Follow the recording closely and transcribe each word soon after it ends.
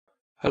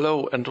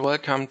Hello and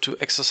welcome to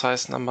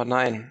exercise number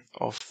 9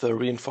 of the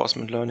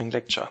reinforcement learning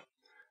lecture.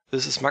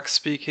 This is Max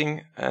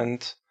speaking,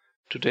 and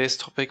today's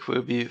topic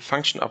will be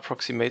function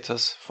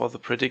approximators for the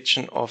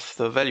prediction of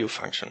the value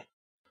function.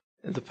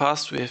 In the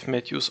past we have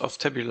made use of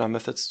tabular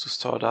methods to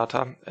store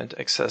data and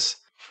access,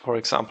 for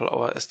example,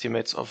 our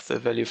estimates of the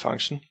value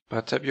function,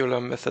 but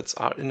tabular methods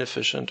are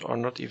inefficient or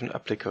not even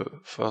applicable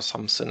for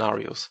some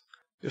scenarios.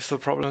 If the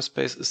problem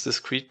space is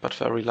discrete but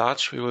very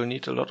large, we will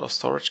need a lot of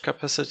storage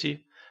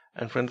capacity,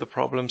 and when the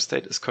problem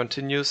state is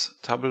continuous,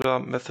 tabular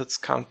methods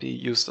can't be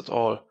used at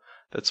all.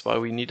 That's why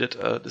we needed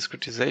a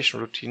discretization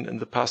routine in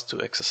the past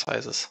two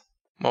exercises.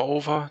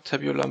 Moreover,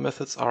 tabular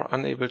methods are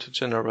unable to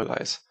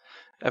generalize.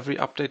 Every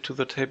update to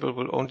the table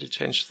will only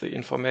change the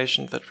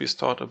information that we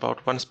stored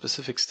about one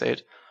specific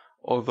state,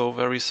 although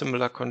very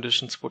similar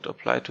conditions would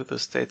apply to the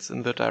states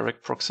in the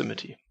direct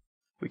proximity.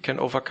 We can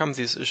overcome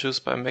these issues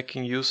by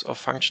making use of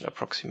function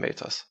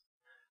approximators.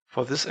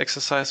 For this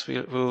exercise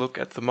we will look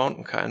at the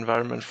mountain car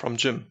environment from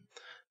GYM.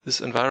 This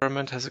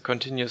environment has a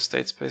continuous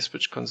state space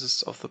which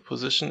consists of the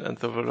position and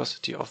the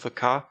velocity of the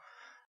car,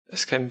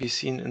 as can be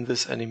seen in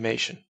this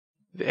animation.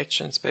 The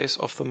action space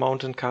of the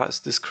mountain car is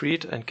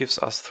discrete and gives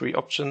us three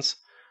options.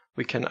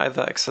 We can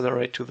either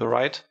accelerate to the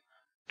right,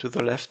 to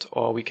the left,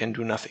 or we can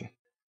do nothing.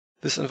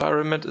 This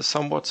environment is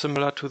somewhat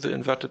similar to the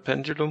inverted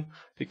pendulum,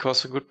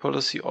 because a good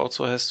policy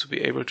also has to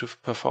be able to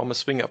perform a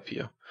swing up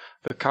here.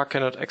 The car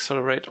cannot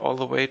accelerate all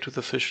the way to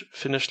the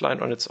finish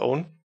line on its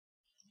own,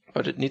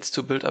 but it needs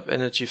to build up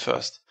energy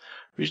first.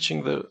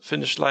 Reaching the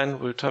finish line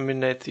will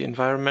terminate the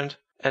environment,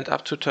 and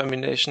up to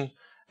termination,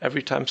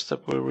 every time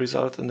step will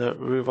result in a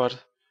reward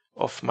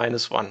of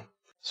 -1.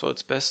 So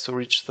it's best to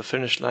reach the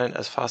finish line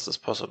as fast as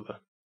possible.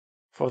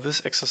 For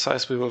this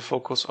exercise we will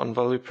focus on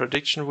value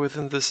prediction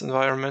within this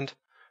environment,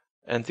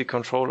 and the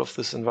control of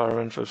this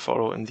environment will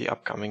follow in the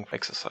upcoming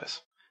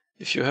exercise.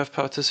 If you have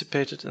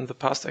participated in the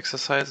past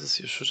exercises,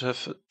 you should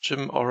have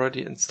GYM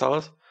already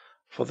installed.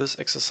 For this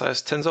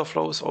exercise,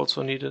 TensorFlow is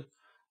also needed,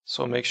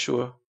 so make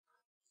sure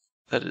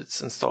that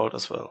it's installed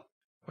as well.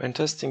 When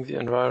testing the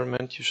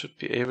environment, you should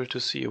be able to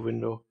see a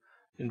window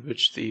in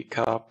which the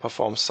car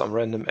performs some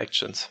random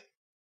actions.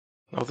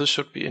 Now this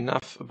should be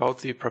enough about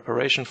the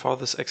preparation for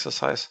this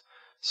exercise,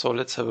 so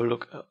let's have a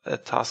look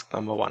at task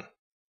number 1.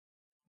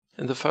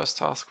 In the first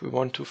task we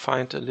want to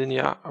find a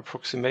linear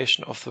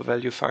approximation of the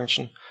value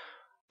function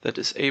that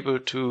is able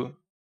to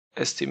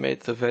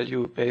estimate the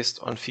value based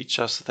on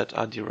features that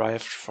are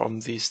derived from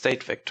the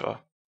state vector.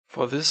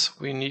 For this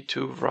we need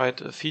to write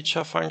a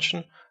feature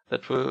function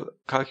that will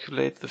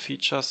calculate the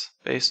features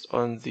based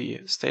on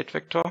the state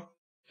vector,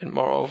 and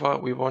moreover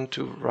we want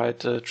to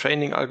write a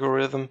training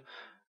algorithm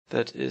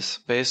that is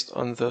based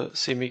on the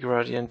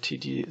semi-gradient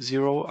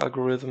TD0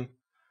 algorithm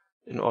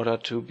in order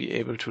to be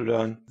able to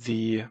learn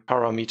the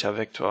parameter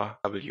vector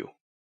W.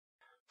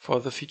 For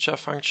the feature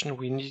function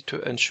we need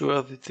to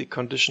ensure that the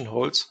condition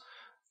holds,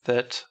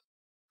 that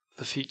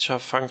the feature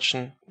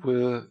function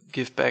will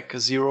give back a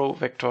 0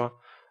 vector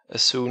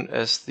as soon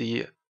as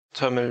the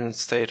terminal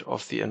state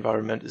of the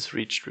environment is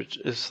reached, which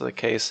is the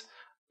case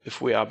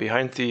if we are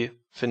behind the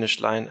finish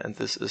line, and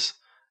this is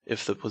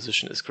if the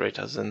position is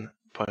greater than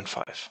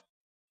 0.5.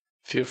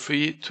 Feel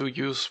free to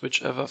use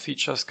whichever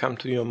features come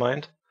to your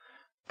mind,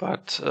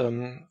 but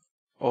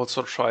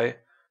also try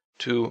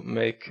to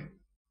make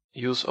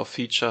use of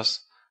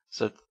features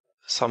that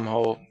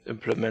somehow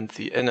implement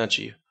the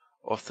energy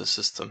of the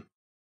system.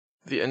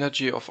 The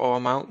energy of our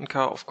mountain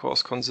car of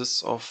course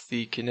consists of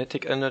the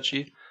kinetic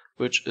energy,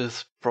 which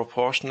is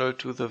proportional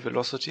to the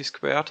velocity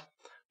squared,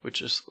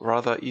 which is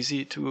rather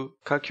easy to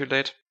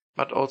calculate,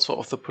 but also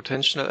of the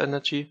potential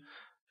energy,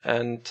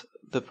 and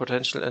the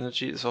potential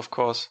energy is of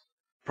course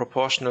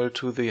proportional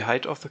to the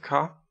height of the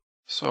car.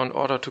 So in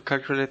order to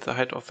calculate the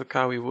height of the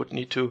car we would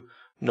need to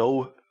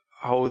know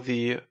how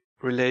the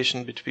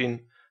relation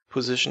between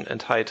position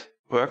and height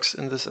works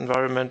in this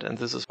environment, and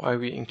this is why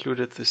we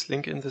included this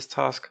link in this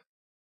task.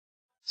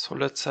 So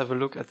let's have a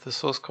look at the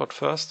source code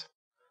first,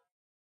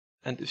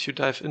 and if you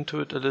dive into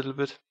it a little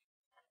bit,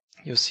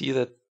 you see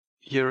that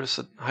here is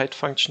a height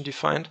function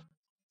defined,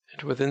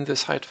 and within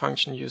this height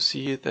function you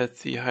see that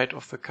the height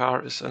of the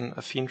car is an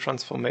affine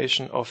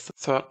transformation of the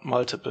third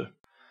multiple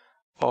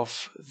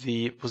of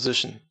the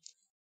position.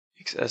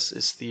 XS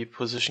is the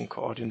position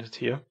coordinate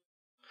here.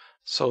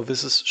 So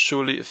this is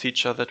surely a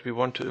feature that we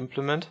want to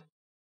implement.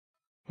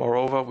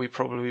 Moreover, we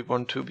probably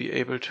want to be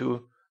able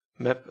to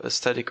map a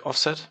static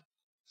offset.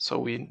 So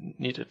we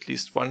need at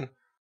least one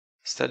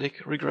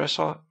static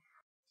regressor.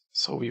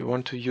 So we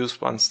want to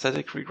use one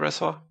static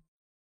regressor.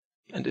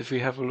 And if we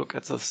have a look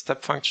at the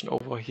step function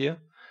over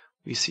here,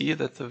 we see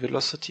that the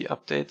velocity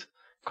update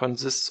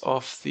consists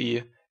of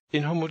the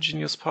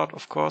inhomogeneous part,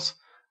 of course,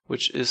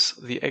 which is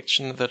the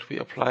action that we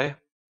apply,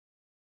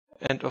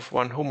 and of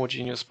one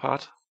homogeneous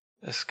part,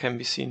 as can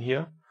be seen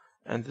here,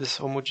 and this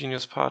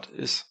homogeneous part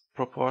is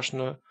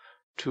proportional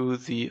to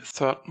the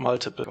third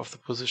multiple of the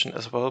position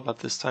as well, but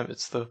this time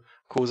it's the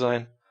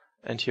cosine,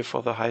 and here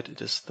for the height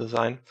it is the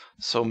sine.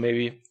 So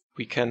maybe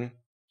we can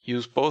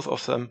use both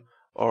of them,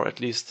 or at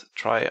least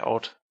try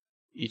out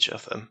each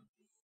of them.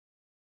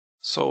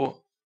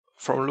 So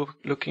from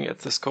looking at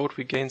this code,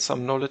 we gain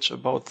some knowledge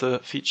about the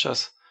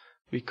features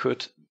we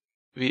could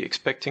be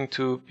expecting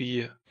to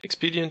be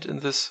expedient in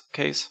this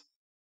case.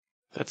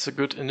 That's a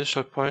good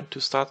initial point to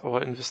start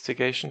our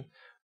investigation,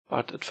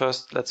 but at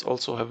first let's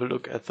also have a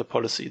look at the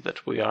policy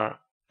that we are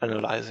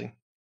analyzing.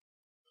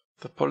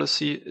 The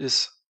policy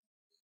is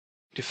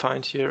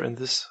defined here in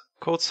this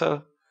code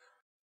cell.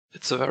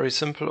 It's a very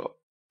simple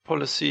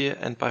policy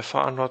and by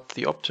far not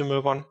the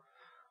optimal one,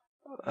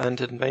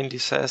 and it mainly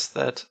says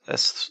that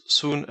as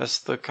soon as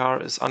the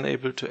car is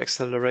unable to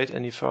accelerate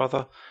any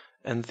further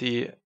and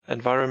the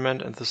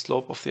environment and the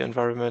slope of the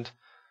environment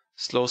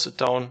slows it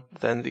down,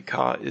 then the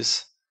car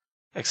is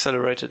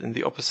accelerated in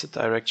the opposite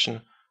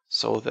direction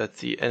so that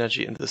the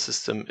energy in the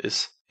system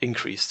is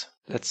increased.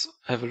 Let's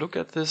have a look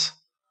at this.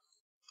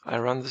 I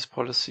run this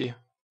policy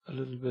a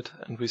little bit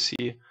and we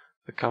see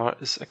the car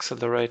is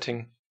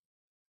accelerating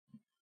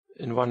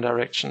in one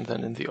direction,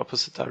 then in the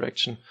opposite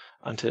direction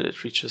until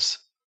it reaches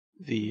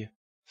the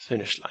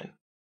finish line.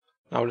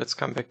 Now let's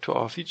come back to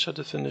our feature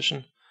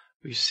definition.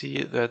 We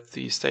see that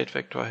the state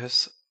vector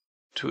has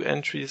two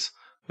entries,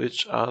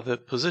 which are the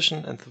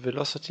position and the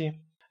velocity.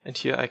 And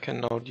here I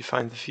can now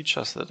define the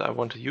features that I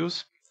want to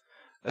use.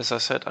 As I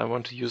said, I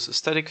want to use a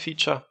static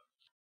feature,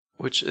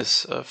 which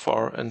is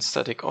for a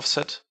static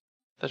offset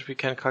that we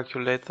can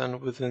calculate then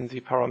within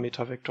the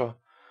parameter vector.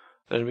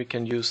 Then we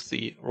can use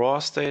the raw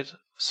state,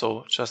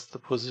 so just the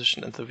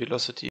position and the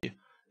velocity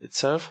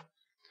itself.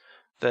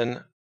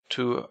 Then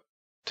to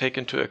take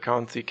into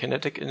account the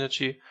kinetic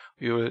energy,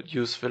 we will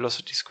use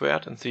velocity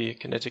squared, and the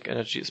kinetic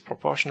energy is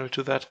proportional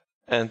to that.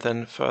 And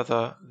then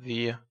further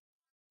the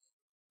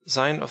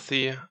sign of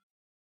the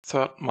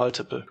third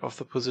multiple of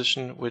the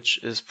position,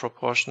 which is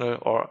proportional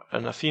or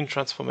an affine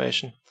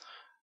transformation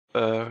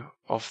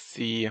of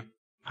the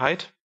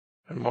height,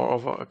 and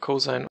moreover a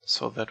cosine,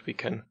 so that we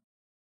can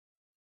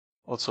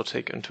also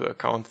take into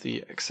account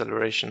the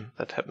acceleration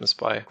that happens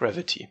by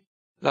gravity.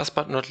 Last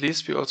but not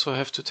least, we also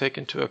have to take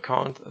into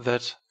account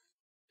that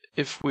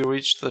if we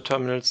reach the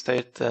terminal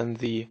state, then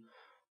the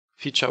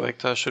feature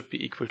vector should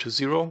be equal to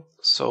 0.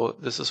 So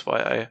this is why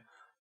I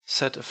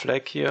set a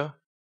flag here.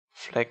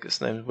 Flag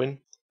is named win.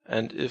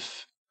 And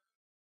if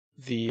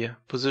the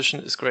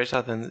position is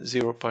greater than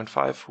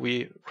 0.5,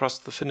 we cross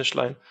the finish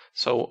line.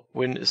 So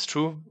win is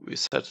true. We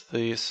set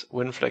this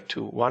win flag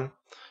to 1.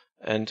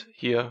 And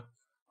here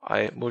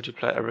I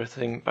multiply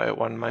everything by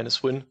 1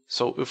 minus win.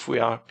 So if we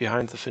are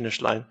behind the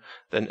finish line,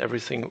 then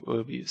everything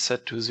will be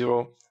set to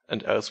 0,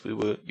 and else we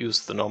will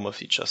use the normal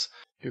features.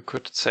 You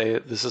could say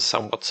this is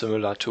somewhat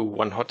similar to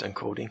one-hot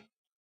encoding.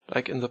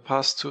 Like in the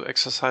past two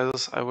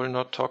exercises, I will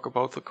not talk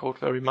about the code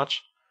very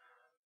much.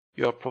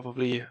 You are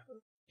probably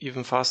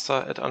even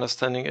faster at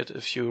understanding it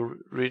if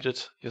you read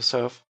it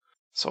yourself.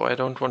 So I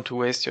don't want to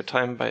waste your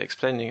time by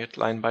explaining it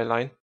line by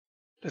line.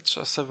 Let's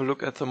just have a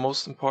look at the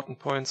most important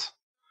points.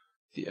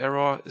 The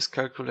error is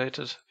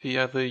calculated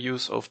via the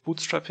use of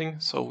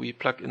bootstrapping, so we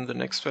plug in the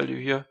next value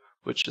here,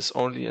 which is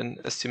only an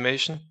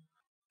estimation,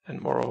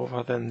 and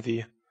moreover then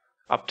the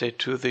update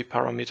to the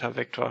parameter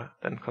vector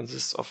then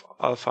consists of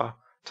alpha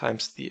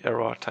times the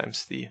error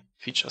times the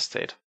feature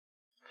state.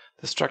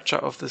 The structure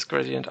of this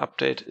gradient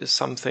update is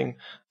something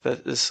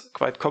that is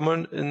quite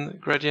common in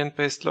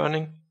gradient-based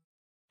learning.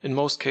 In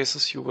most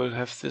cases you will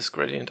have this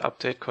gradient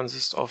update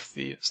consist of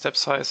the step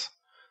size,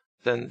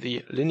 then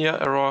the linear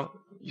error.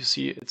 You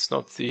see it's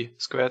not the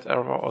squared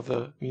error or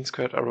the mean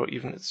squared error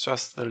even, it's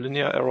just the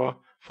linear error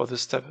for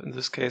this step in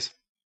this case.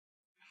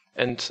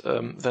 And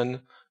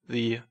then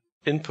the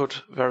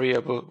input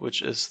variable,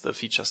 which is the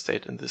feature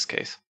state in this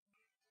case.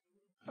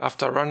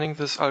 After running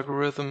this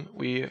algorithm,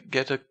 we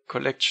get a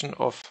collection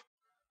of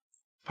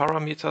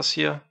parameters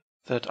here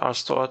that are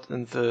stored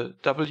in the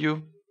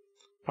W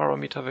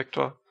parameter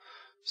vector.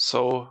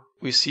 So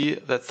we see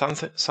that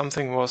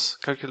something was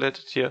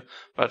calculated here,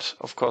 but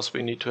of course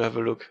we need to have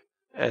a look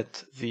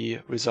at the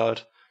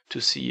result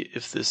to see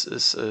if this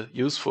is a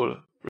useful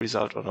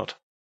result or not.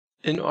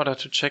 In order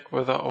to check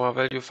whether our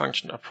value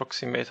function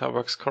approximator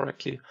works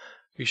correctly,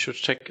 we should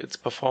check its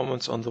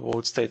performance on the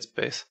whole state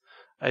space.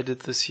 I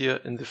did this here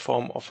in the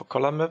form of a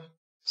color map.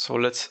 So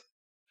let's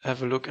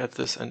have a look at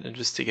this and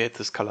investigate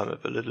this color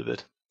map a little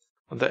bit.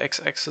 On the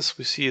x-axis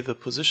we see the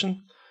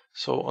position.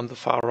 So on the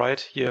far right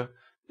here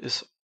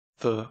is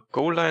the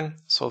goal line.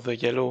 So the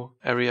yellow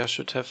area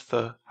should have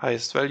the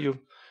highest value.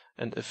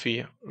 And if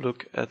we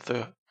look at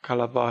the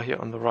color bar here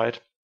on the right,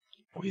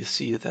 we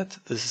see that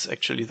this is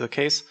actually the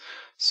case.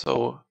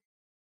 So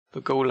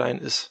the goal line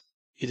is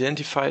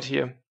identified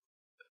here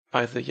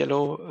by the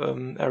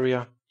yellow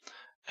area.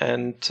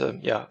 And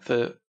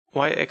the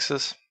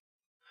y-axis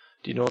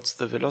denotes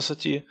the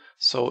velocity.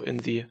 So in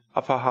the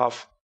upper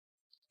half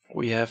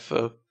we have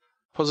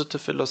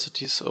positive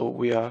velocity, so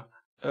we are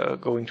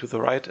going to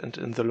the right, and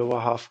in the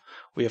lower half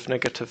we have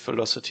negative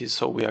velocity,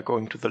 so we are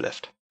going to the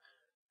left.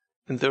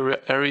 In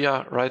the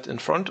area right in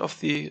front of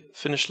the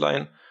finish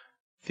line,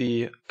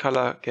 the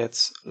color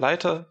gets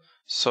lighter,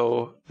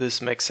 So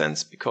this makes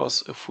sense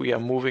because if we are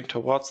moving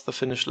towards the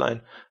finish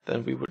line,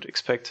 then we would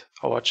expect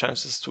our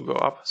chances to go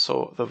up.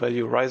 So the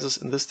value rises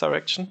in this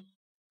direction,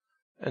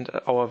 and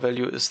our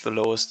value is the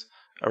lowest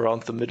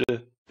around the middle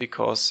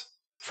because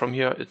from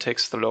here it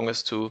takes the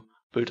longest to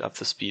build up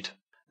the speed.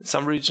 In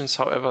some regions,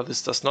 however,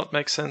 this does not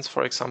make sense.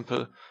 For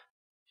example,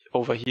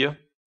 over here,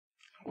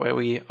 where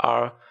we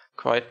are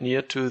quite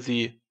near to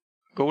the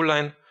goal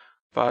line,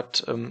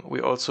 but we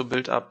also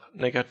build up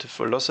negative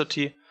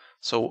velocity.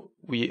 So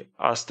we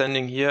are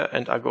standing here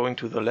and are going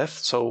to the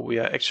left. So we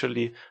are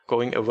actually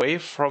going away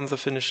from the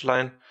finish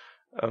line.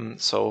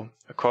 So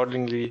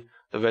accordingly,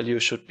 the value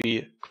should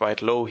be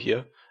quite low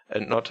here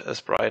and not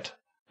as bright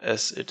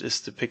as it is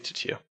depicted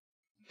here.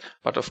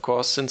 But of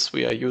course, since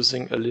we are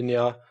using a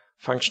linear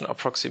function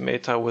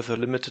approximator with a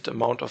limited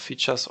amount of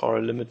features or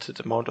a limited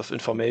amount of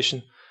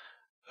information,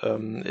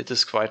 it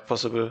is quite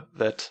possible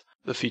that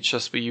the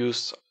features we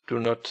use do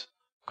not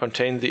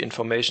contain the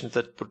information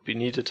that would be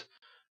needed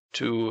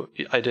to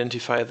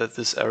identify that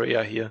this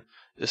area here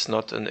is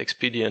not an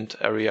expedient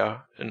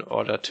area in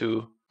order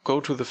to go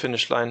to the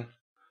finish line.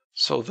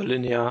 So the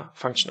linear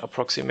function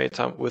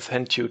approximator with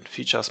hand-tuned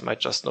features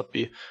might just not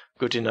be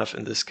good enough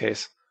in this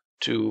case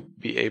to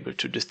be able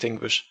to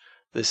distinguish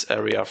this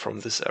area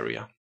from this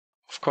area.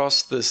 Of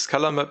course, this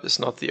color map is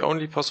not the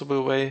only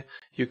possible way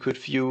you could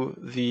view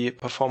the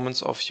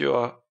performance of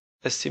your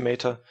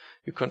estimator.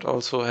 You could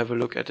also have a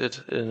look at it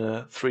in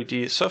a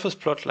 3D surface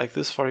plot like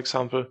this, for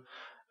example.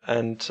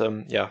 And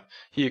here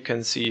you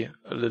can see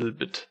a little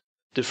bit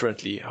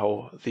differently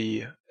how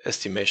the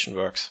estimation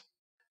works.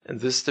 In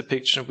this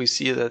depiction, we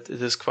see that it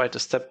is quite a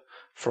step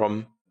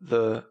from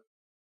the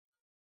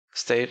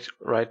state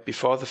right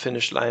before the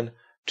finish line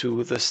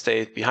to the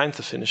state behind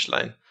the finish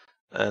line.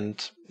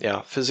 And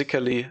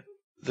physically,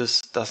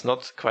 this does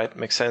not quite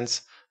make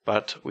sense,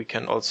 but we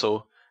can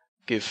also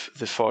give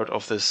the fault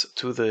of this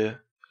to the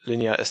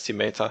linear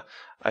estimator.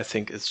 I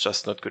think it's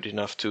just not good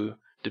enough to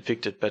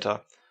depict it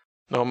better.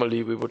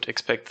 Normally, we would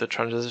expect the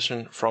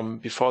transition from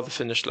before the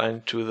finish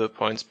line to the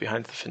points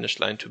behind the finish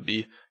line to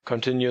be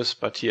continuous,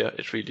 but here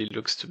it really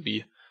looks to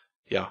be,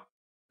 a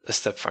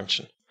step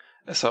function.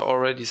 As I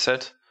already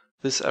said,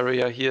 this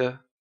area here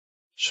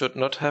should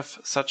not have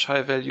such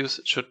high values.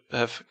 It should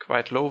have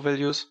quite low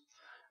values.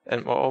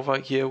 And moreover,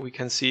 here we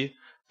can see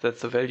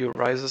that the value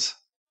rises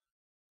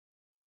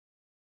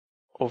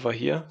over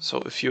here. So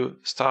if you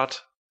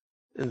start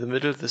in the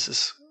middle, this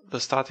is the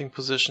starting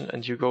position,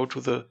 and you go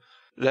to the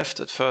left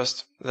at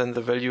first, then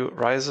the value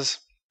rises.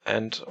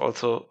 And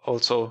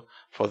also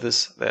for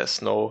this,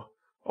 there's no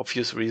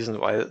obvious reason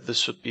why this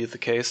should be the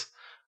case.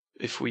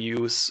 If we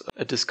use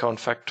a discount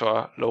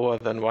factor lower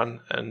than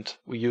 1 and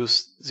we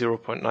use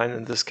 0.9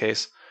 in this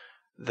case,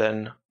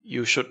 then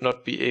you should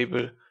not be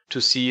able to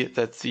see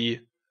that the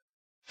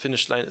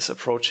finish line is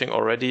approaching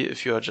already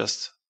if you are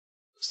just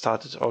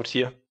started out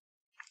here.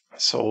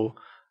 So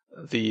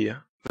the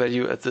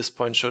value at this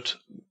point should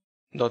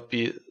not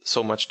be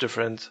so much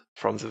different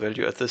from the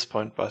value at this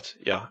point, but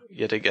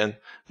yet again,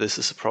 this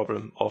is a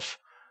problem of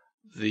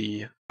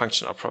the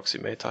function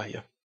approximator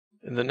here.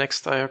 In the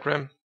next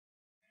diagram,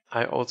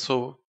 I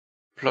also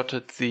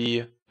plotted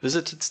the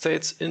visited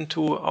states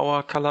into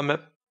our color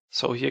map.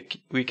 So here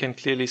we can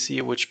clearly see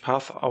which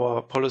path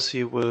our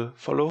policy will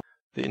follow.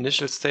 The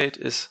initial state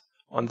is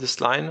on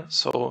this line,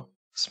 so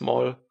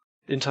small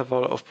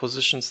interval of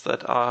positions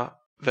that are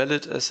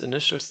valid as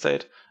initial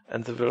state,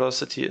 and the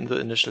velocity in the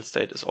initial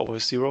state is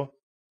always 0.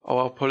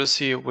 Our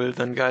policy will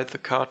then guide the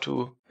car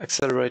to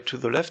accelerate to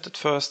the left at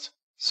first,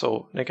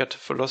 so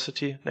negative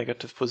velocity,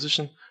 negative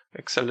position,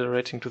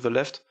 accelerating to the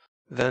left.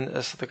 Then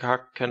as the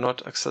car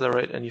cannot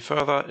accelerate any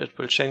further, it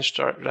will change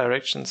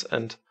directions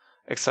and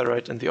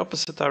accelerate in the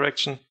opposite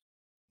direction.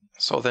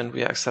 So then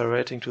we are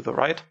accelerating to the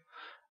right,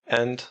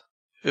 and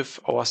if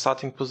our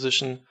starting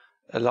position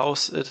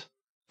allows it,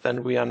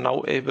 then we are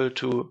now able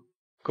to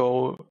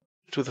go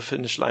to the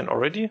finish line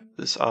already.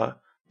 These are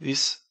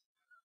these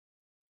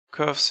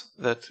curves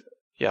that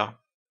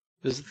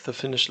visit the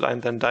finish line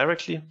then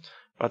directly,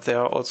 but there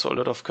are also a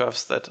lot of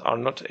curves that are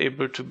not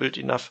able to build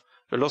enough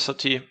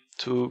velocity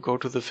to go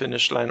to the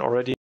finish line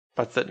already,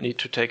 but that need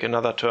to take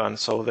another turn,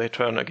 so they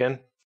turn again.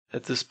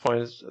 At this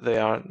point, they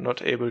are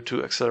not able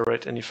to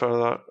accelerate any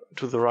further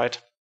to the right,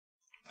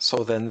 so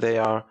then they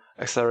are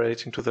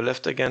accelerating to the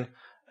left again,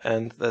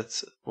 and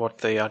that's what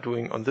they are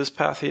doing on this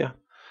path here.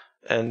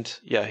 And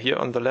here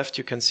on the left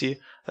you can see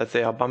that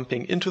they are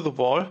bumping into the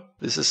wall.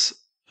 This is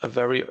a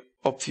very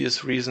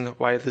obvious reason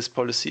why this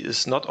policy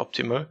is not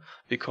optimal,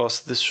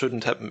 because this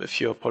shouldn't happen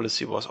if your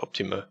policy was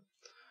optimal.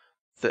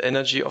 The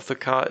energy of the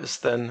car is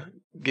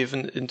then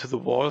given into the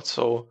wall,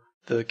 so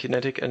the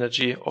kinetic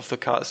energy of the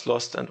car is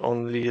lost and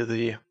only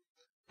the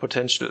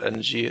potential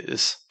energy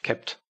is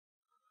kept.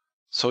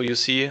 So you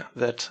see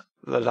that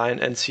the line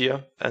ends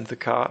here and the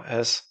car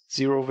has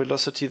 0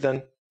 velocity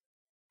then,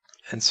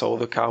 and so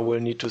the car will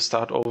need to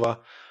start over,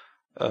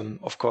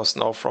 of course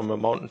now from a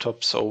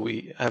mountaintop, so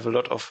we have a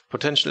lot of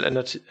potential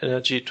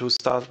energy to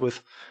start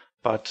with,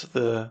 but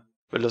the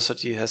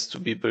velocity has to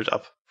be built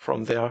up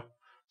from there.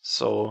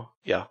 So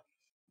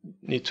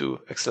need to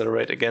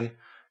accelerate again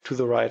to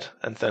the right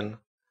and then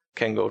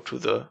can go to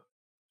the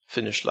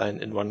finish line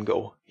in one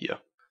go here.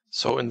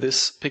 So in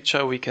this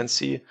picture we can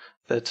see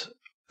that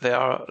there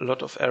are a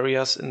lot of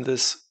areas in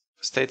this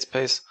state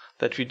space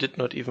that we did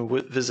not even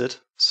visit,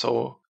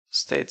 so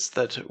states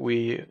that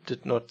we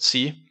did not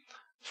see,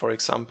 for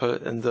example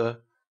in the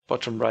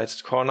bottom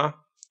right corner.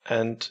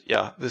 And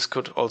yeah, this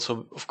could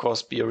also of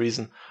course be a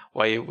reason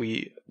why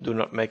we do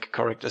not make a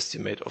correct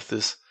estimate of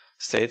these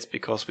states,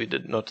 because we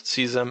did not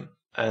see them,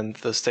 and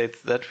the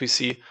states that we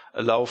see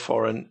allow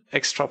for an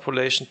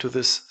extrapolation to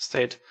this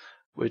state,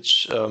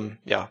 which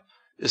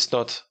is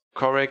not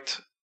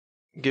correct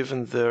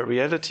given the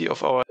reality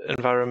of our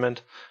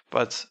environment,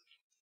 but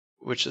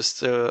which is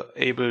still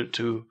able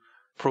to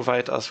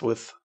provide us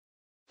with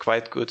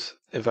quite good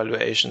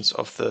evaluations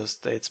of the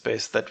state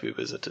space that we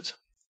visited,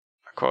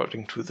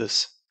 according to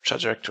this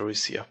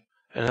trajectories here.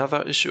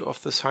 Another issue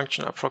of this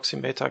function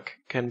approximator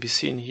can be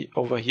seen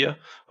over here,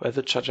 where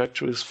the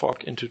trajectories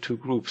fork into two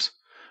groups.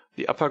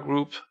 The upper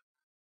group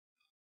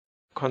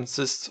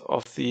consists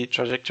of the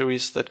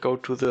trajectories that go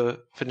to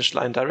the finish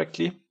line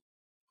directly,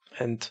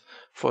 and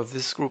for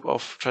this group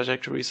of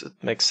trajectories it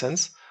makes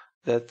sense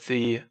that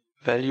the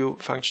value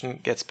function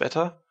gets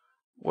better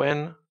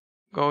when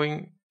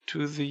going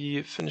to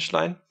the finish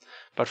line.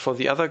 But for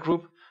the other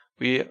group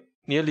we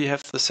nearly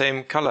have the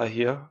same color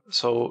here,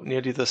 so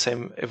nearly the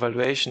same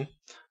evaluation,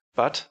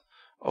 but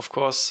of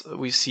course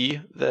we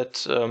see that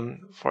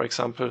for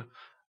example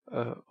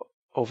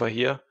over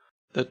here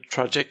the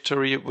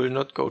trajectory will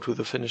not go to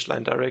the finish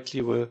line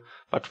directly,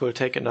 but will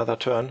take another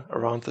turn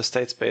around the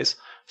state space.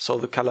 So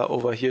the color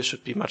over here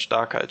should be much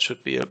darker. It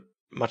should be a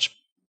much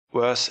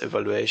worse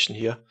evaluation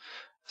here.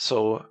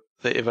 So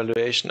the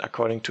evaluation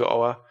according to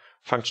our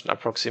function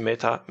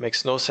approximator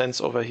makes no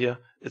sense over here.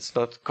 It's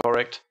not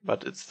correct,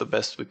 but it's the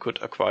best we could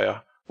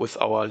acquire with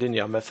our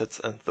linear methods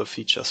and the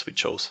features we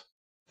chose.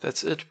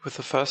 That's it with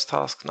the first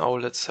task. Now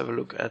let's have a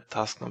look at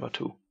task number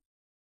 2.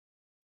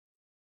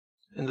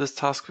 In this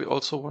task we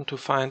also want to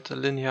find a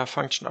linear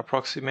function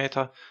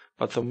approximator,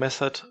 but the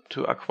method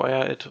to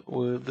acquire it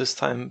will this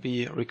time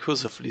be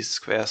recursively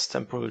scarce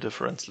temporal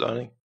difference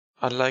learning.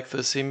 Unlike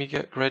the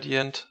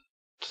semi-gradient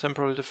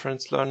temporal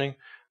difference learning,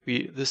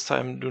 we this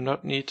time do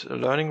not need a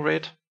learning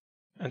rate,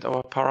 and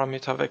our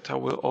parameter vector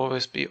will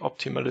always be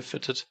optimally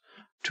fitted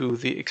to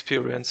the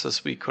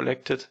experiences we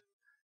collected,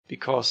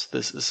 because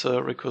this is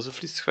a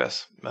recursively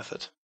scarce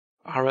method.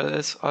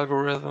 RLS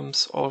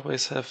algorithms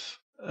always have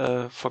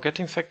a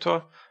forgetting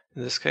factor.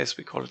 In this case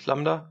we call it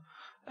lambda,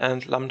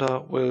 and lambda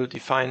will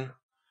define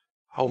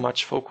how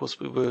much focus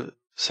we will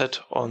set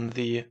on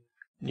the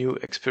new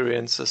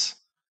experiences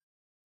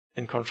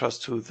in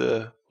contrast to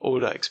the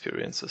older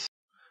experiences.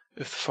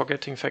 If the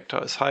forgetting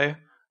factor is high,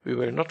 we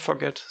will not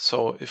forget,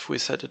 so if we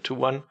set it to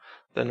 1,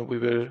 then we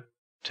will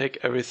take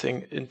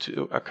everything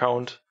into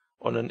account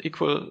on an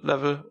equal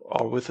level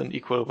or with an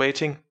equal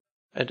weighting,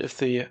 and if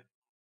the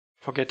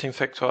forgetting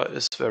factor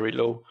is very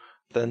low,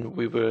 then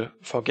we will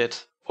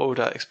forget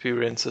older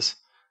experiences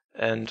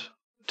and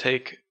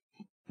take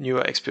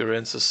newer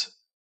experiences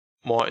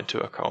more into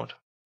account.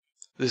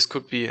 This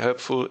could be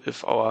helpful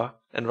if our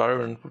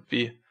environment would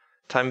be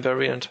time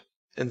variant.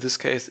 In this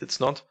case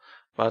it's not,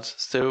 but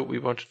still we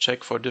want to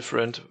check for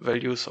different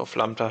values of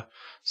lambda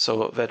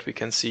so that we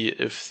can see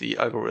if the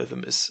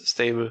algorithm is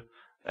stable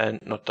and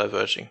not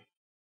diverging.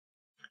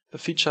 The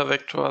feature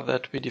vector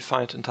that we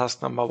defined in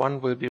task number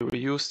 1 will be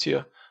reused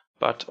here,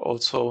 but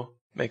also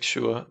make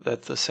sure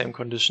that the same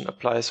condition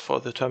applies for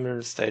the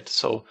terminal state.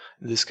 So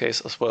in this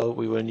case as well,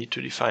 we will need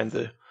to define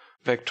the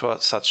vector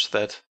such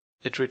that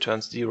it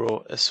returns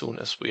 0 as soon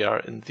as we are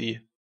in the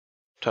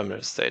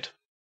terminal state.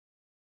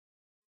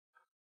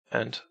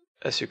 And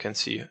as you can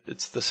see,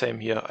 it's the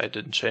same here. I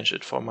didn't change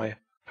it for my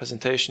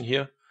presentation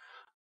here.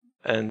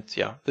 And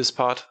yeah, this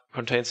part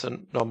contains a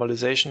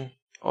normalization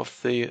of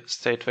the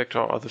state vector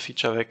or the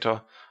feature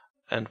vector,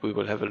 and we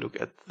will have a look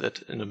at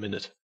that in a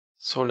minute.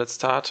 So let's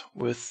start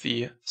with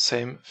the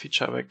same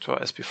feature vector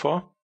as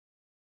before.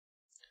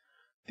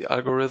 The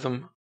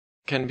algorithm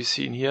can be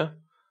seen here.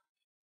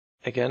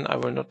 Again, I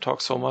will not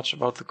talk so much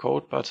about the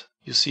code, but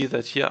you see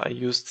that here I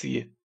used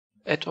the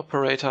add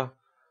operator,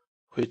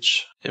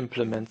 which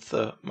implements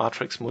the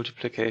matrix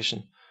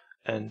multiplication,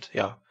 and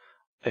yeah,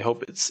 I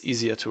hope it's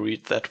easier to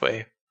read that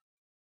way.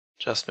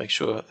 Just make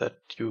sure that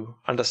you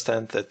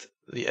understand that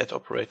the add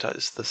operator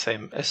is the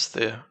same as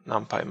the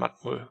numpy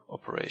matmul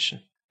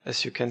operation.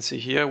 As you can see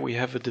here, we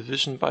have a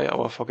division by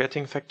our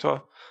forgetting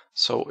factor.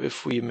 So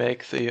if we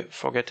make the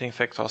forgetting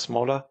factor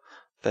smaller,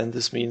 then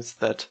this means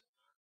that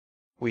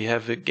we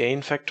have a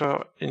gain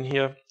factor in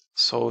here.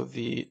 So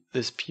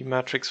this P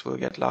matrix will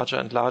get larger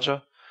and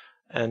larger,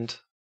 and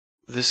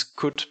this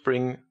could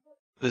bring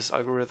this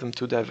algorithm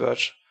to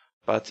diverge,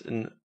 but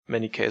in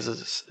many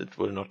cases it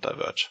will not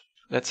diverge.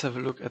 Let's have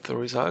a look at the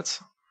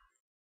results.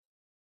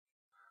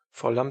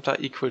 For lambda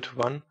equal to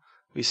 1,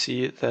 we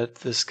see that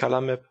this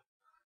color map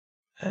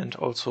and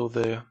also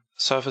the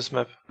surface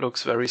map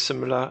looks very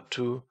similar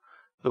to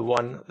the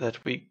one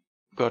that we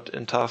got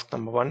in task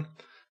number 1,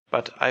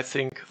 but I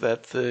think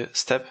that the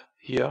step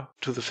here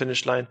to the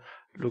finish line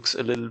looks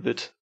a little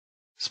bit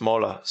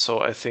smaller. So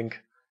I think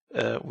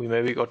we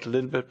maybe got a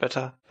little bit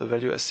better. The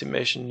value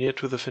estimation near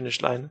to the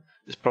finish line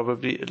is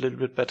probably a little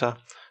bit better,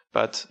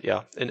 but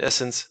yeah, in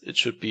essence, it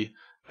should be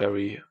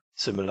very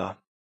similar.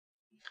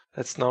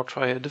 Let's now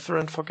try a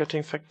different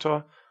forgetting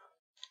factor,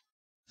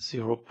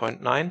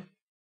 0.9.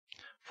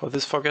 For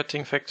this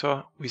forgetting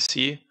factor, we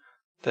see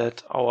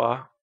that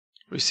our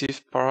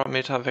received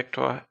parameter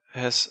vector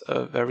has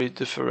a very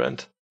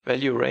different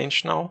value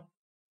range now.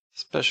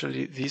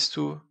 Especially these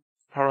two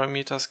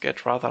parameters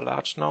get rather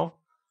large now.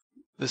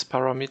 This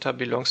parameter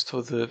belongs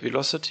to the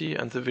velocity,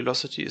 and the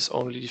velocity is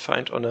only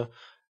defined on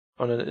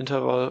an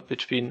interval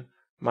between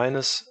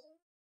minus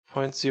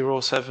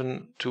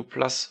 0.07 to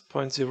plus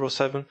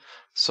 0.07.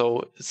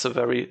 So it's a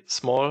very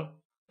small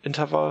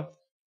interval.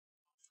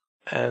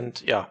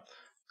 And yeah,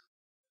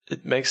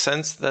 it makes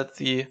sense that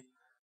the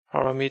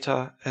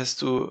parameter has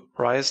to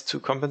rise to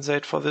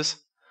compensate for this.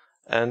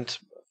 And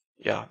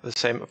yeah, the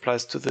same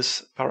applies to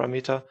this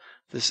parameter.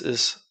 This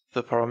is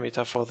the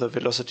parameter for the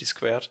velocity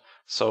squared.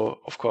 So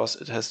of course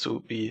it has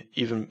to be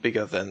even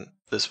bigger than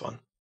this one.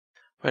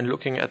 When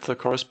looking at the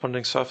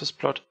corresponding surface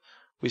plot,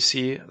 we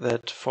see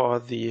that for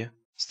the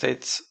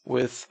states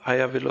with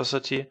higher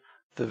velocity,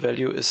 the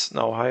value is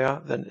now higher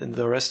than in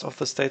the rest of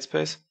the state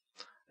space.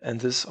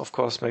 And this of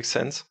course makes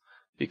sense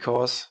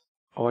because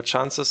our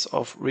chances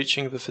of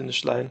reaching the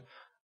finish line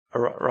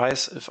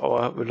rise if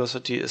our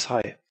velocity is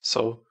high.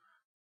 So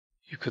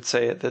you could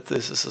say that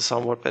this is a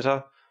somewhat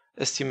better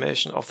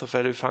estimation of the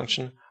value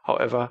function.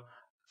 However,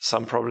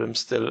 some problems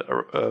still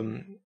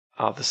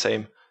are the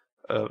same,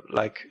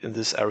 like in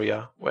this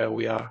area where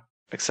we are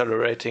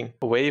accelerating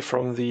away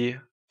from the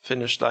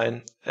finish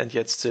line and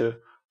yet still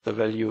the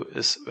value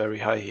is very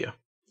high here.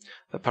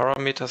 The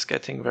parameters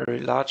getting very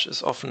large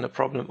is often a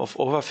problem of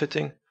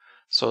overfitting,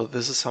 so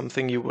this is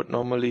something you would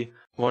normally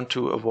want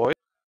to avoid.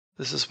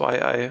 This is why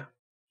I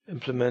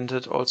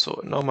implemented also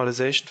a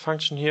normalization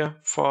function here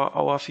for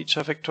our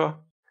feature vector.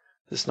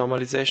 This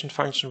normalization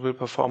function will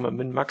perform a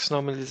min-max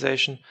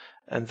normalization,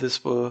 and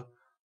this will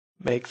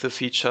make the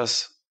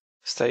features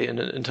stay in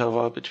an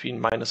interval between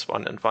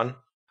 -1 and 1.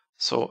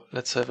 So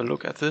let's have a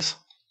look at this.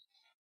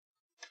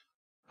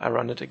 I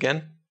run it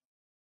again.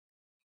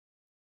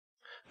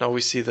 Now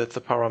we see that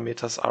the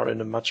parameters are in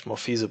a much more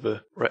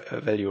feasible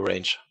value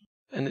range.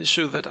 An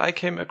issue that I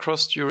came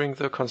across during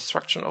the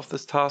construction of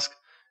this task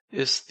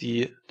is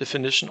the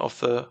definition of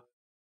the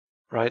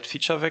right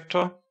feature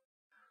vector.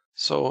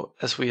 So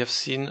as we have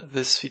seen,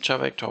 this feature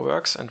vector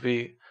works and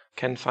we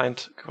can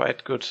find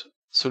quite good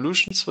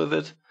solutions with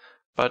it.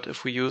 But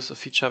if we use a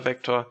feature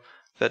vector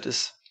that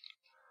is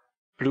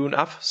blown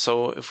up,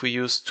 so if we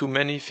use too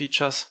many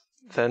features,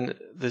 then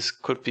this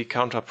could be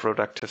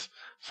counterproductive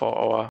for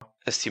our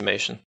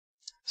estimation.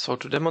 So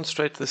to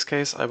demonstrate this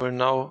case, I will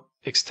now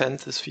extend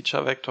this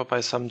feature vector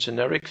by some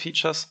generic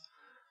features.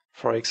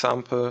 For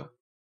example,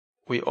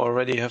 we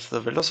already have the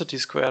velocity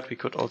squared. We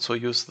could also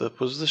use the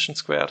position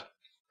squared,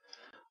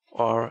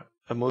 or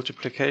a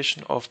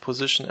multiplication of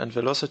position and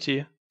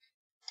velocity.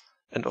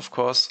 And of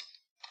course,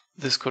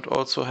 this could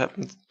also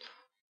happen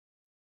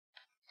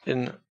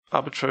in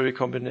arbitrary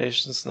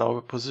combinations, now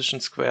position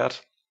squared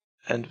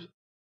and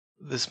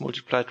this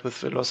multiplied with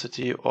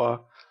velocity,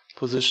 or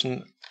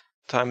position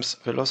times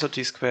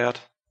velocity squared,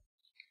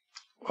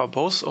 or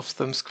both of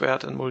them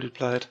squared and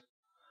multiplied.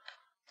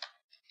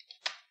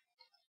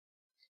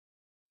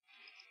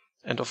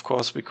 And of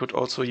course, we could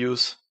also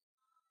use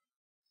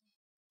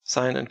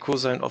sine and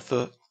cosine of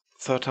the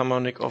third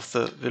harmonic of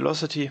the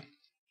velocity.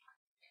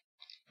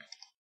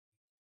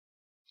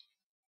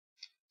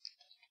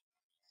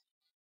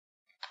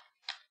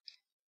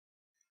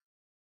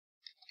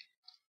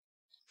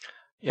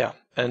 Yeah,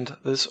 and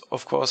this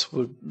of course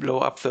will blow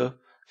up the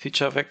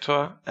feature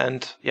vector,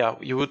 and yeah,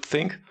 you would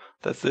think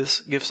that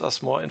this gives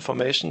us more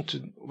information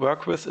to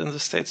work with in the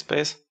state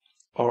space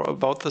or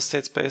about the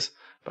state space,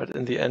 but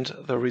in the end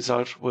the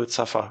result will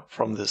suffer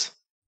from this.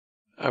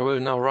 I will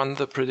now run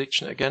the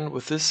prediction again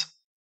with this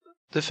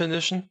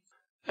definition,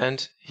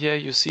 and here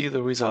you see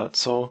the result.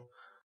 So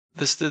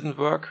this didn't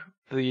work,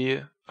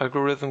 the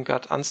algorithm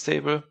got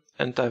unstable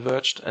and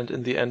diverged, and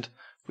in the end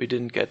we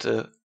didn't get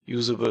a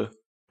usable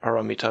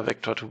parameter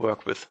vector to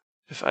work with.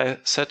 If I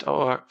set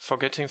our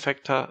forgetting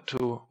factor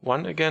to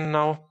 1 again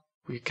now,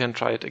 we can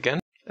try it again.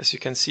 As you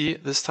can see,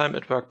 this time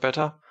it worked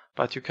better,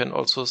 but you can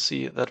also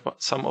see that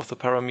some of the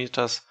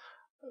parameters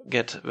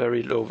get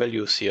very low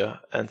values here,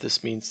 and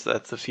this means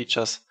that the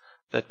features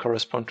that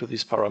correspond to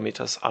these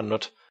parameters are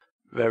not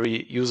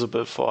very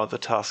usable for the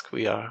task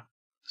we are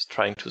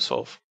trying to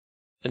solve.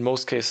 In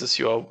most cases,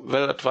 you are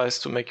well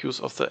advised to make use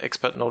of the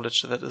expert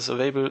knowledge that is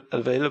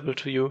available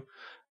to you,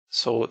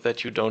 so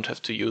that you don't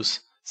have to use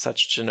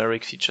such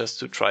generic features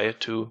to try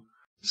to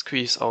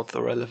squeeze out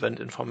the relevant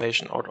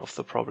information out of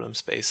the problem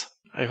space.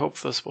 I hope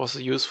this was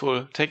a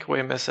useful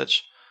takeaway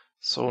message.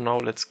 So now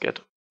let's get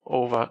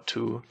over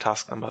to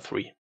task number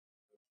 3.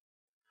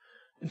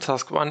 In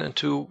task 1 and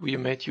 2, we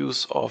made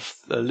use of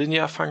the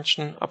linear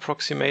function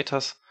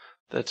approximators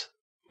that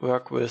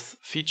work with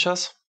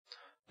features.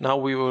 Now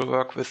we will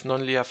work with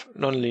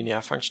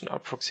nonlinear function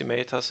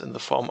approximators in the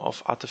form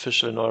of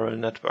artificial neural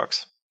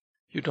networks.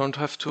 You don't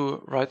have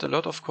to write a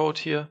lot of code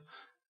here.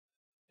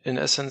 In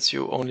essence,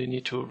 you only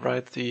need to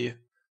write the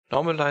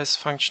normalize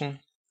function,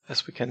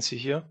 as we can see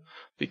here,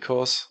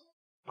 because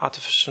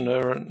artificial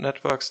neural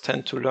networks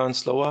tend to learn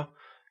slower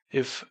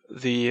if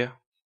the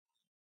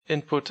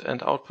input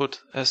and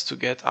output has to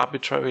get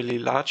arbitrarily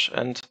large,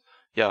 and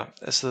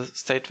as the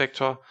state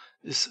vector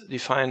is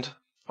defined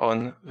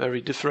on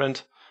very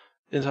different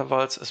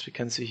intervals, as we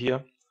can see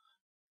here,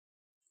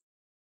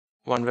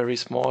 one very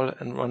small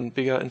and one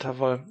bigger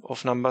interval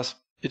of numbers,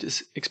 it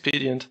is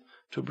expedient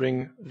to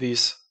bring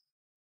these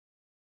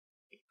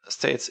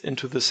states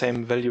into the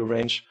same value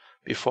range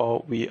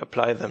before we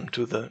apply them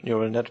to the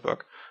neural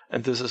network.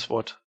 And this is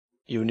what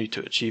you need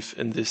to achieve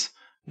in this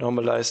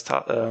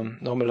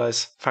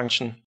normalize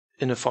function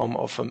in the form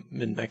of a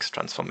min-max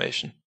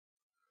transformation,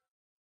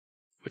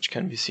 which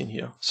can be seen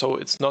here. So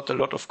it's not a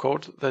lot of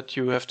code that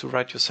you have to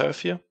write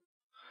yourself here.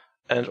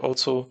 And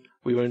also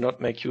we will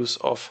not make use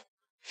of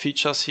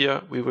features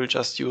here. We will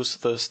just use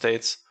the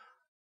states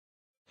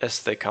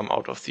as they come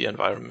out of the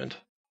environment.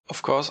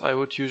 Of course, I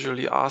would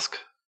usually ask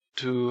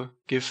to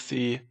give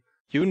the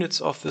units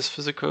of these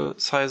physical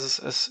sizes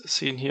as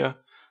seen here,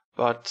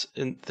 but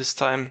in this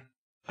time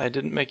I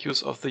didn't make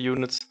use of the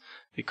units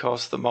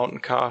because the mountain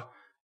car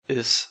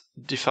is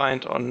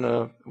defined on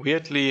a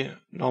weirdly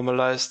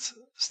normalized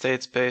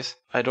state space.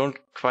 I don't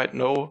quite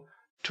know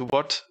to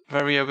what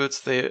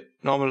variables they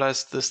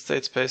normalized this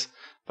state space,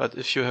 but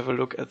if you have a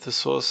look at the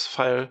source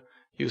file,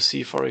 you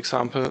see, for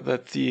example,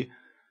 that the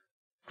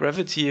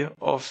gravity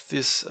of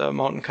this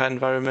mountain car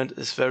environment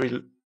is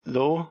very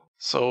low,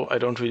 so I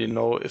don't really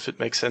know if it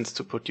makes sense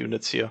to put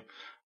units here.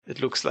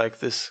 It looks like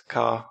this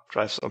car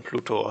drives on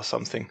Pluto or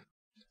something.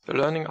 The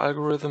learning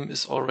algorithm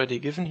is already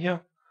given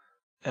here,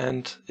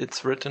 and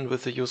it's written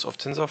with the use of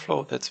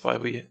TensorFlow. That's why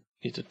we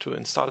needed to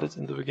install it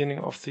in the beginning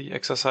of the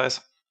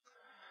exercise.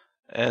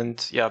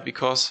 And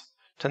because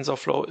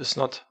TensorFlow is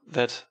not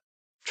that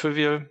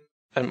trivial,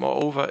 and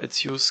moreover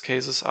its use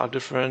cases are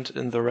different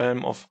in the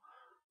realm of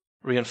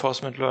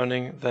reinforcement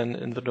learning than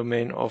in the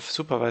domain of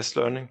supervised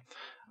learning,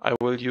 I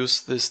will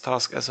use this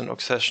task as an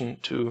accession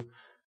to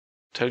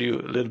tell you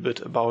a little bit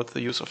about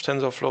the use of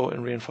TensorFlow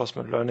in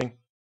reinforcement learning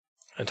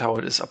and how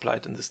it is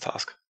applied in this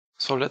task.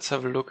 So let's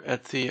have a look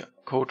at the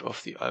code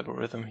of the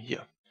algorithm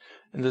here.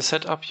 In the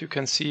setup you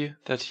can see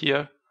that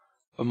here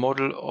a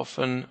model of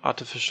an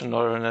artificial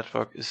neural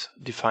network is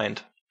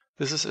defined.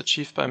 This is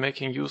achieved by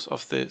making use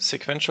of the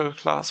sequential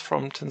class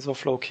from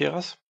TensorFlow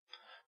Keras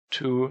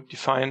to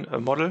define a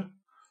model.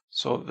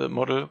 So the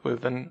model will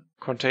then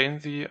contain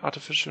the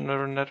artificial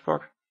neural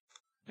network,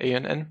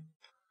 ANN.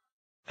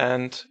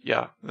 And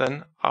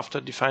then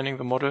after defining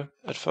the model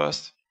at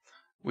first,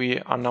 we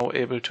are now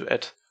able to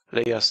add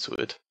layers to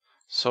it.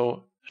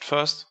 So at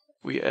first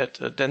we add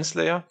a dense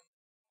layer.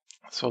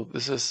 So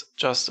this is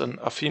just an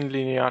affine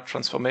linear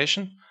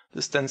transformation,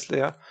 this dense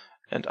layer.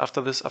 And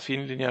after this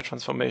affine linear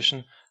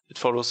transformation, it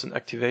follows an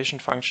activation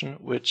function,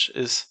 which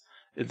is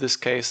in this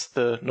case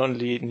the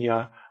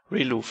nonlinear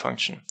ReLU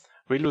function.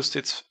 ReLU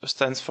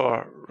stands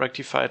for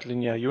rectified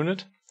linear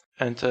unit,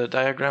 and the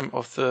diagram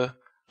of the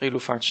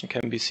ReLU function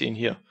can be seen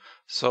here.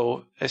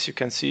 So as you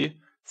can see,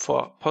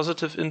 for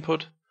positive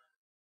input,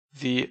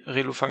 the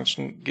ReLU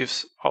function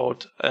gives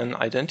out an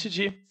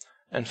identity,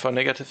 and for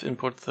negative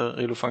input, the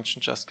ReLU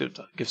function just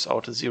gives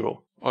out a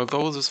 0.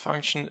 Although this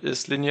function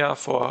is linear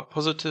for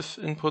positive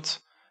inputs,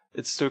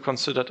 it's still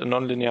considered a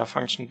nonlinear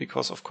function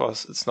because, of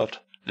course, it's not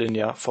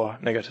linear for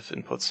negative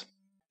inputs.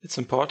 It's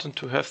important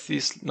to have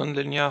these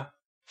nonlinear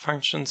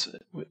functions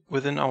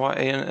within our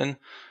ANN,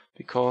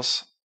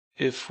 because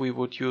if we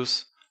would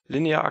use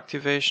linear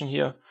activation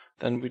here,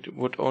 then we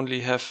would only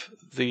have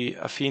the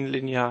affine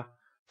linear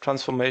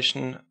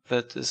transformation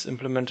that is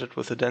implemented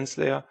with a dense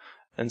layer,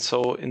 and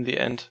so in the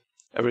end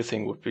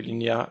everything would be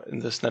linear in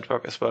this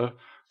network as well.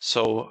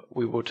 So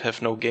we would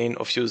have no gain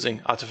of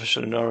using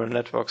artificial neural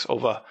networks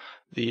over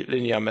the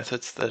linear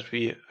methods that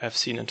we have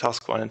seen in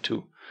task 1 and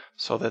 2.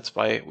 So that's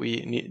why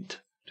we need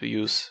to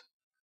use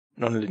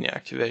nonlinear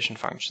activation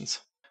functions.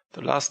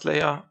 The last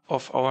layer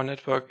of our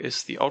network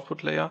is the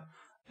output layer,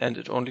 and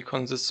it only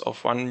consists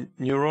of one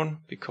neuron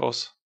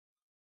because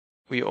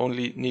we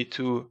only need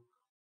to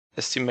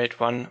estimate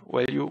one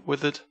value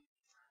with it.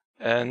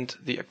 And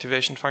the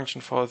activation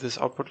function for this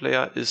output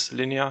layer is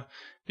linear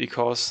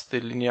because the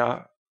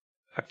linear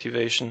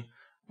activation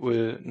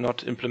will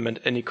not implement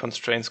any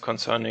constraints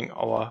concerning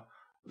our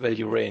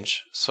value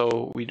range.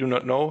 So we do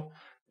not know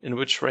in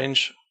which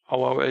range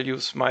our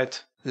values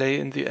might lay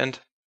in the end.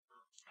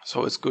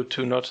 So it's good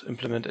to not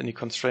implement any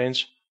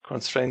constraints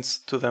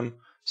to them,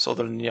 so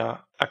the linear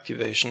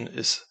activation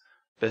is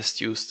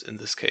best used in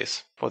this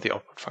case for the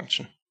output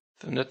function.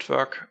 The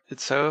network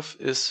itself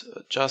is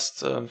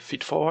just a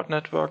feed-forward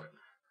network,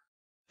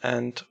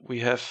 and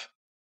we have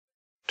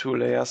two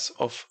layers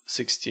of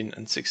 16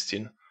 and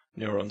 16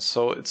 neurons.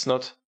 So it's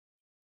not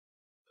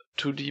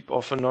too deep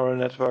of a neural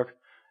network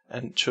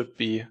and should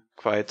be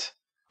quite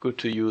good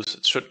to use.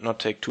 It should not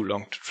take too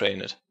long to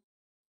train it.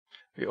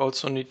 We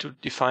also need to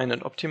define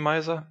an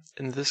optimizer.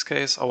 In this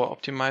case, our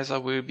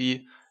optimizer will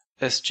be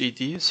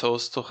SGD, so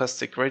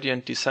stochastic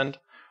gradient descent,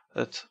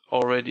 that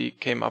already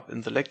came up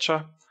in the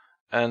lecture.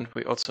 And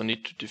we also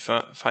need to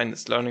define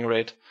its learning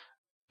rate,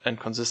 and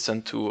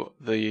consistent to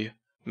the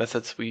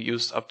methods we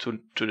used up to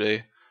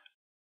today,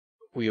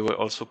 we will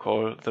also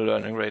call the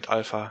learning rate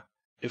alpha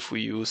if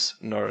we use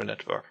neural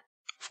network.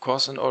 Of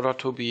course, in order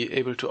to be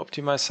able to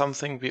optimize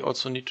something, we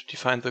also need to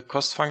define the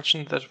cost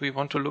function that we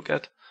want to look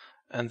at.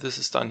 And this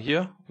is done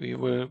here. We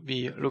will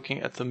be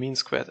looking at the mean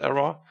squared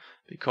error,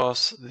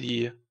 because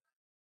the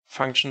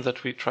function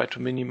that we try to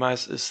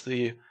minimize is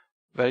the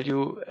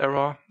value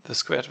error, the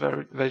squared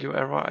value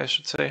error, I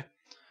should say.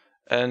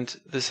 And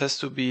this has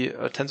to be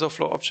a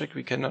TensorFlow object.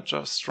 We cannot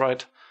just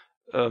write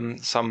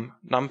some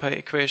NumPy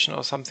equation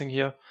or something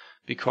here,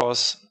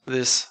 because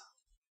this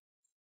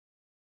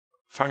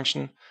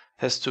function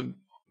has to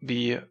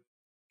be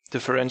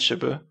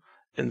differentiable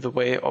in the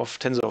way of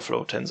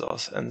TensorFlow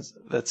tensors, and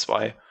that's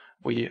why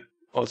we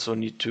also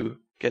need to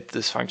get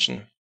this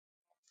function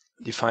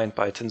defined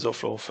by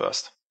TensorFlow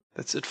first.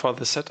 That's it for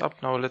the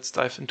setup. Now let's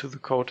dive into the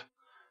code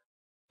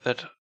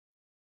that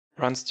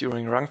runs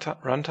during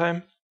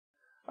runtime.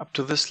 Up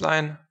to this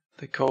line,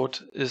 the code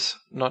is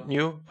not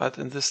new, but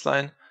in this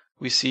line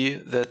we see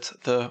that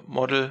the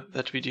model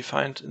that we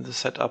defined in the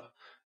setup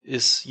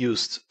is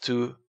used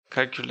to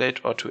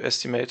calculate or to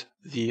estimate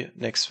the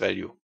next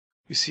value.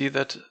 We see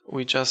that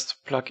we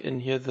just plug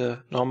in here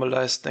the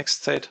normalized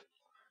next state,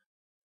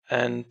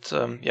 and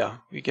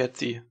we get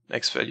the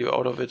next value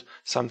out of it.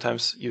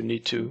 Sometimes you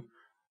need to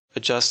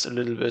adjust a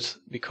little bit,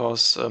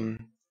 because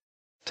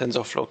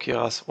TensorFlow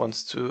Keras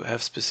wants to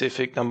have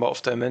specific number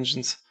of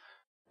dimensions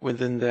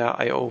within their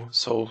I/O,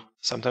 so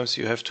sometimes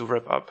you have to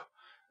wrap up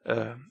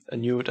a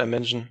new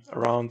dimension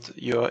around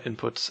your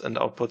inputs and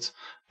outputs,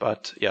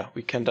 but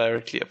we can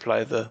directly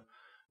apply the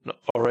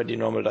already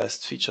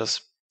normalized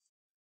features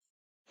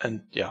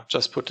and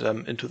just put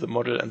them into the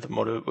model, and the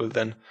model will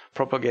then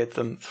propagate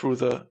them through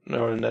the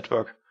neural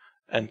network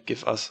and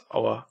give us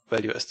our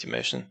value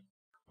estimation.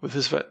 With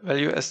this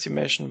value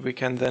estimation, we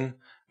can then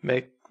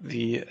make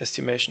the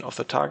estimation of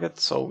the target,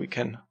 so we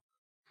can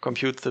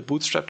compute the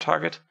bootstrap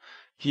target.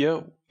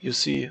 Here you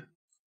see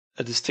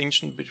a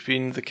distinction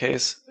between the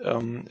case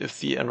if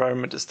the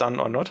environment is done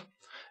or not.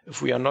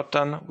 If we are not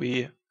done,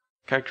 we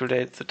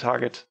calculate the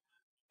target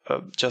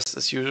just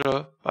as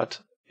usual, but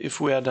if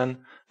we are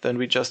done, then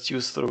we just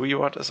use the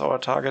reward as our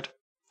target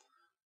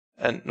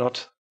and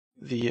not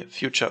the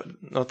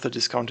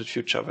discounted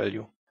future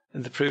value.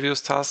 In the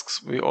previous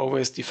tasks, we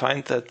always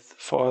defined that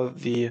for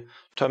the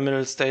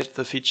terminal state,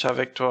 the feature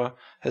vector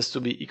has to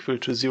be equal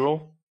to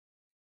 0.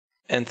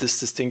 And this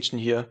distinction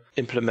here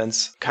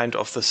implements kind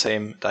of the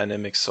same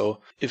dynamics. So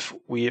if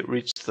we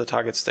reach the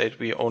target state,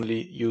 we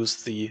only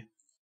use the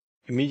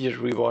immediate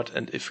reward,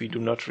 and if we do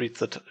not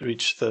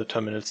reach the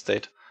terminal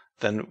state,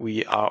 then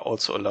we are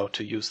also allowed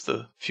to use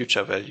the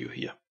future value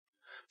here.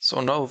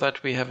 So now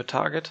that we have a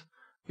target,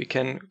 we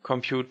can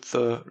compute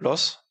the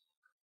loss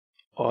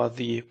or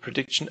the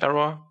prediction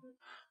error.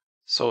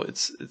 So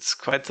it's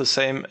quite the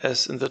same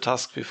as in the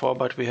task before,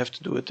 but we have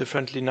to do it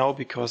differently now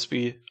because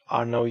we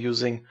are now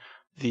using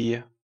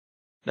the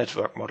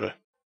network model.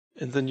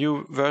 In the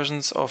new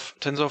versions of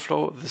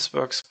TensorFlow, this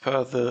works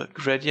per the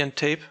gradient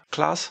tape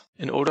class.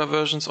 In older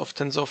versions of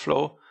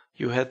TensorFlow,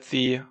 you had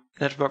the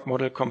network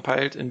model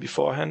compiled in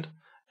beforehand,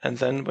 and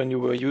then when you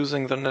were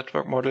using the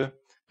network model,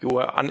 you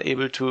were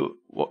unable to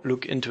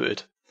look into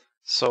it.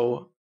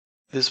 So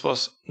this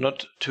was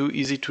not too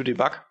easy to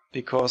debug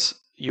because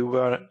you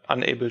were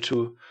unable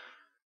to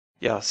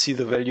see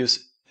the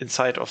values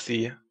inside of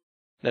the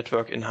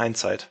network in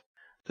hindsight.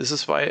 This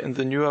is why in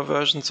the newer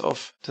versions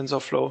of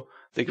TensorFlow,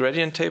 the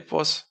gradient tape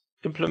was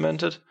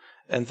implemented,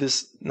 and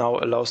this now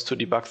allows to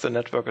debug the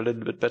network a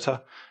little bit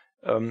better.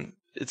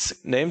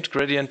 It's named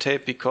gradient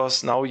tape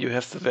because now you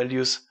have the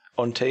values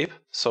on tape,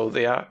 so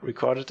they are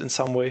recorded in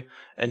some way,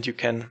 and you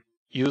can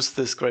use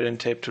this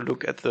gradient tape to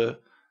look at the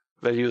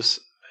values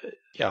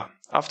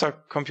after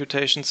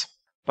computations,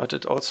 but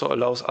it also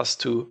allows us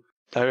to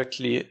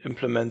directly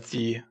implement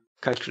the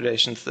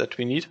calculations that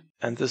we need,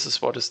 and this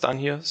is what is done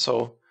here.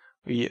 So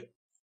we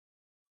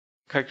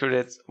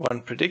calculate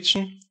one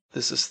prediction.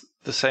 This is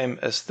the same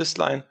as this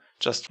line,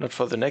 just not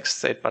for the next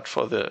state, but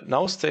for the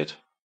now state,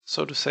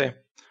 so to say.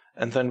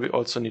 And then we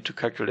also need to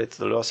calculate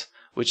the loss,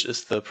 which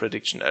is the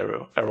prediction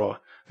error.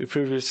 We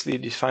previously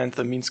defined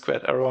the mean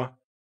squared error,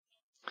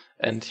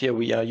 and here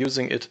we are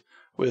using it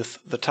with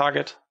the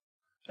target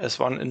as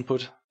one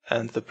input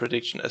and the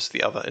prediction as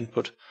the other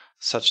input,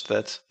 such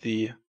that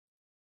the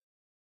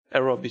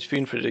error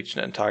between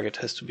prediction and target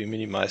has to be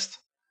minimized.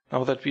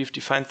 Now that we've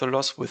defined the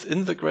loss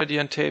within the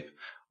gradient tape,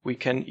 we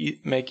can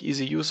make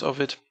easy use of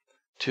it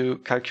to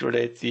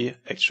calculate the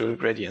actual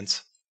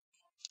gradients.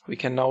 We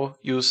can now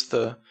use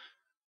the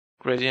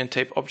gradient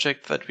tape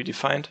object that we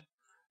defined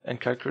and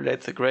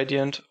calculate the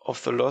gradient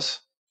of the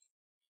loss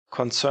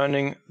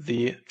concerning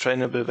the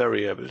trainable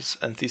variables.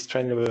 And these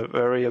trainable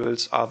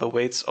variables are the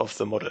weights of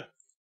the model.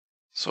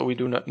 So we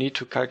do not need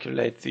to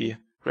calculate the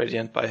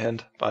gradient by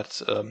hand,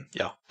 but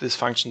yeah, this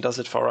function does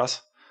it for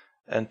us.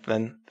 And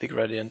then the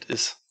gradient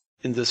is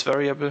in this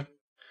variable.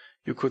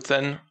 You could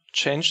then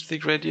change the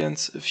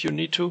gradients if you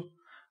need to.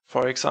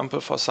 For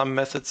example, for some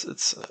methods,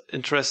 it's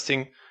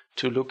interesting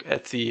to look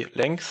at the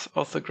length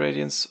of the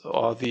gradients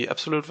or the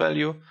absolute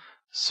value,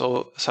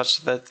 so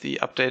such that the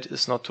update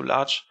is not too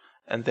large,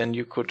 and then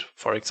you could,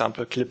 for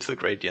example, clip the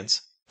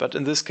gradients. But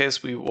in this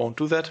case, we won't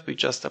do that. We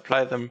just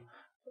apply them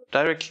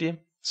directly.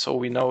 So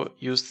we now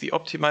use the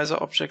optimizer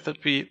object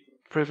that we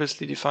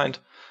previously defined,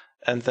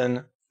 and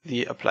then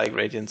the apply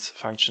gradients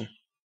function.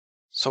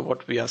 So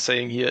what we are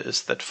saying here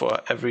is that for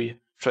every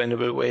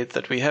trainable weight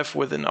that we have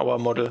within our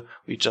model,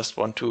 we just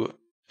want to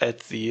add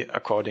the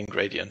according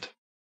gradient.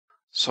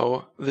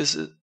 So this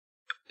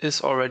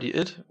is already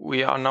it.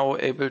 We are now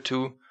able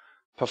to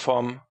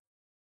perform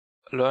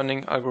a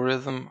learning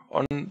algorithm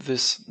on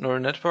this neural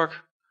network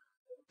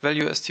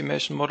value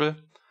estimation model.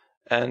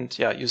 And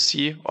yeah, you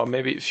see, or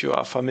maybe if you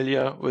are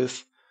familiar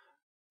with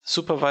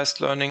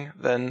supervised learning,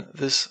 then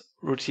this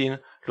routine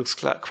looks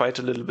quite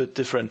a little bit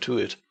different to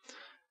it.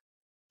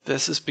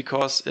 This is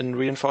because in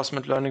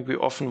reinforcement learning, we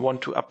often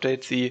want to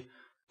update the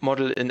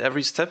model in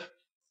every step.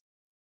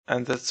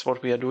 And that's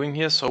what we are doing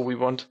here. So we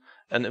want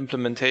an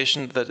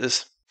implementation that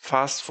is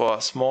fast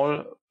for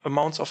small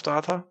amounts of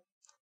data.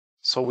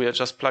 So we are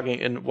just plugging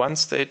in one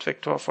state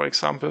vector, for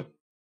example.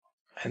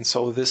 And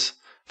so this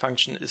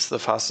function is the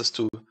fastest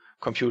to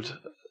compute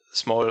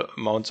small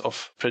amounts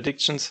of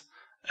predictions.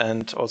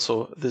 And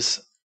also this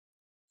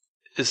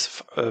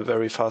is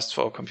very fast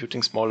for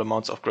computing small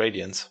amounts of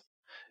gradients.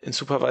 In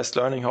supervised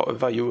learning,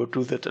 however, you will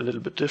do that a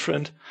little bit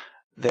different.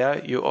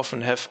 There you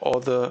often have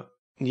all the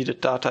needed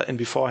data in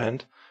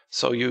beforehand,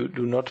 so you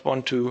do not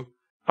want to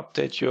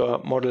update your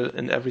model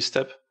in every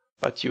step,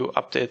 but you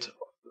update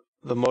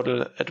the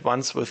model at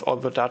once with all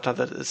the data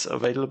that is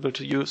available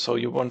to you. So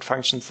you want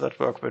functions that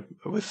work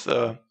with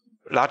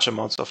large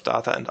amounts of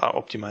data and are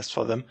optimized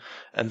for them.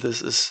 And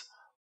this is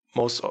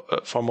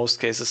for most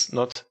cases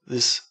not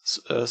this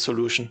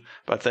solution,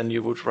 but then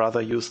you would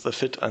rather use the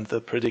fit and the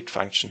predict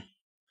function.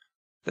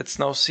 Let's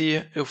now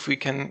see if we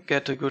can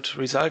get a good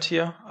result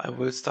here. I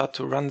will start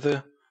to run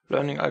the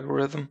learning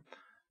algorithm.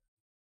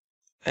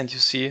 And you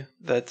see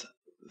that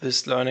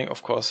this learning,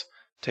 of course,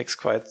 takes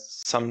quite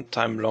some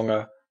time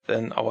longer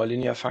than our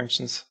linear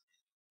functions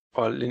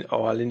or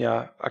our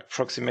linear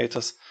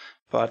approximators.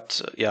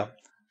 But yeah,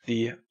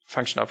 the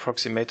function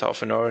approximator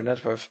of a neural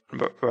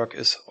network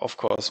is, of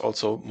course,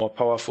 also more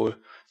powerful.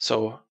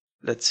 So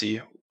let's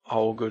see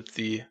how good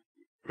the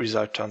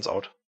result turns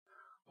out.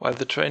 While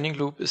the training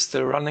loop is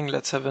still running,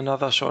 let's have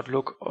another short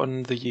look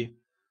on the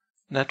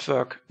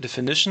network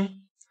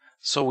definition.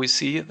 So we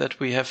see that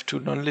we have two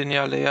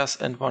nonlinear layers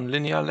and one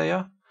linear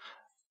layer.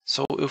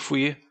 So if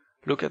we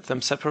look at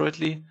them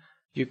separately,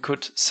 you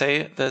could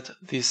say that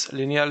this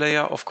linear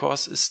layer, of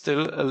course, is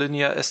still a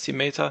linear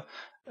estimator.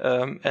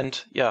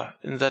 And yeah,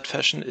 in that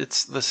fashion,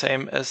 it's the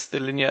same as the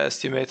linear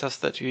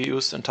estimators that we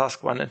used in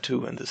task 1 and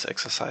 2 in this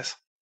exercise.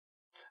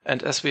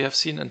 And as we have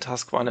seen in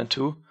task 1 and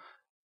 2,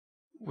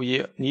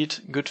 we need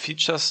good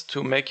features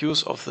to make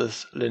use of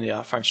this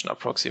linear function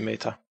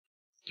approximator.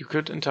 You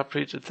could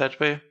interpret it that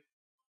way,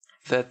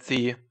 that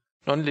the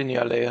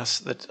nonlinear layers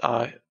that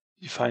are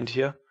defined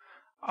here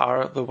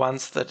are the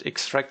ones that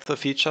extract the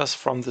features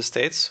from the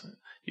states.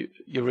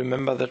 You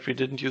remember that we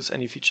didn't use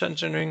any feature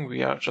engineering,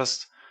 we are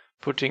just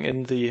putting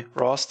in the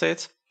raw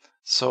states.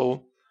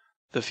 So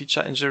the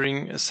feature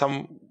engineering is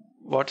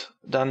somewhat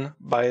done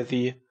by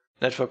the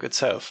network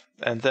itself.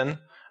 And then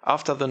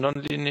after the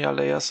nonlinear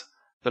layers,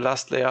 the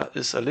last layer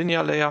is a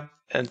linear layer,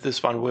 and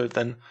this one will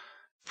then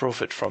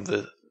profit from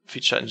the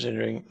feature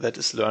engineering that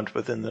is learned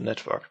within the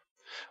network.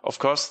 Of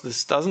course,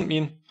 this doesn't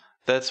mean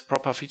that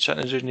proper feature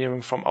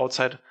engineering from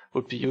outside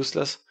would be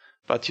useless,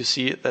 but you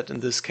see that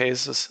in these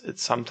cases it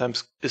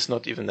sometimes is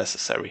not even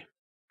necessary.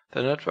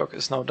 The network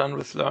is now done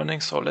with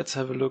learning, so let's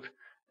have a look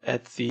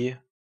at the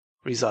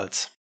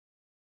results.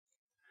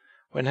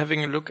 When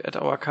having a look at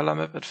our color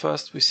map at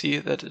first, we see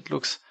that it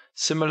looks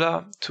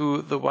similar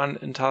to the one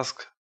in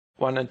task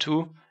 1 and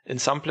 2 in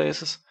some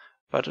places,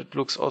 but it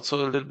looks also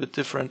a little bit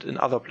different in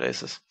other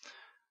places.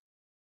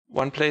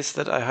 One place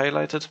that I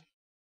highlighted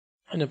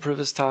in a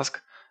previous task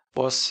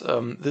was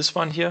this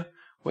one here,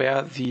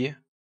 where the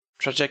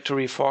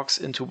trajectory forks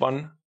into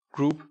one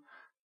group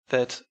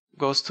that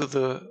goes to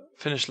the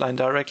finish line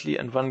directly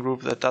and one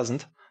group that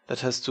doesn't,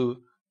 that has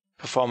to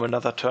perform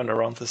another turn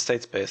around the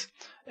state space.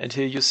 And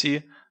here you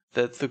see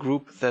that the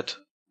group that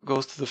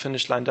goes to the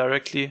finish line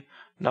directly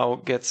now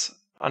gets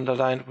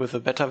underlined with a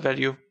better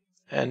value,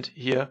 and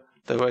here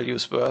the value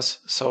is worse.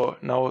 So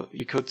now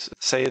you could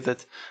say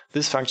that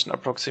this function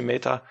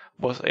approximator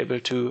was able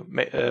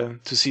to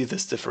see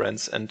this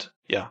difference, and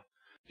yeah,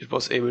 it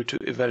was able to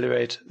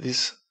evaluate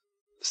these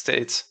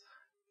states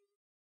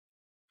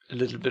a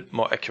little bit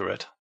more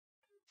accurate.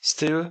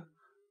 Still,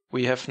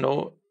 we have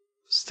no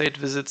state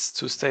visits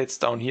to states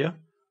down here,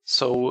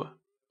 so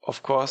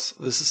of course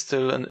this is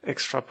still an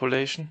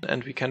extrapolation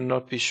and we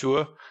cannot be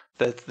sure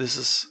that this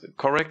is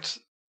correct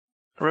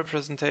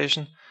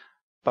representation.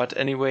 But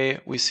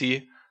anyway, we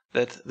see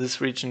that this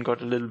region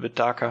got a little bit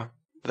darker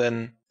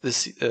than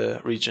this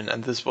region,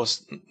 and this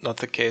was not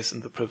the case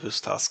in the previous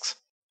tasks.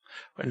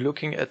 When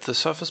looking at the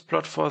surface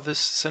plot for this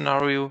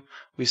scenario,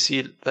 we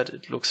see that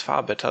it looks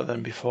far better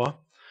than before.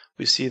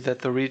 We see that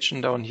the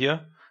region down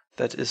here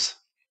that is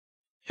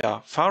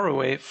far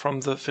away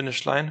from the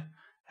finish line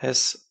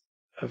has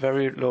a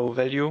very low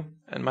value,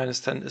 and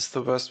 -10 is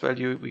the worst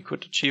value we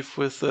could achieve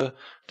with the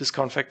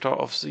discount factor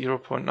of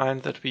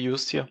 0.9 that we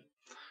used here.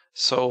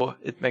 So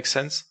it makes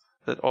sense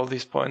that all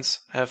these points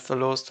have the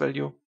lowest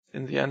value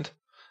in the end.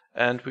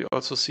 And we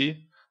also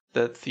see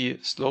that the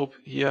slope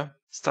here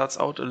starts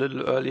out a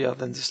little earlier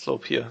than the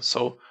slope here.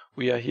 So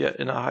we are here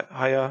in a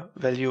higher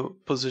value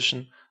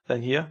position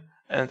than here.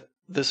 And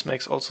this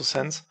makes also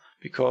sense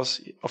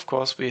because, of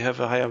course, we have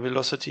a higher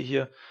velocity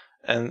here.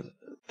 And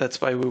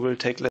that's why we will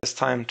take less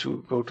time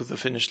to go to the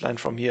finish line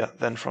from here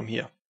than from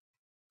here.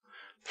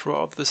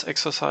 Throughout this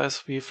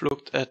exercise, we've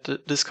looked at the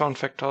discount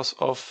factors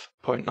of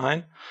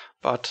 0.9,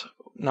 but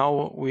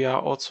now we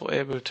are also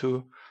able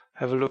to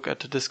have a look at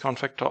the discount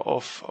factor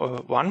of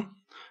 1.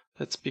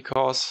 That's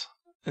because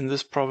in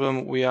this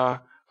problem we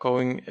are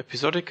going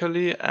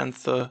episodically and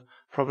the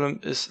problem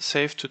is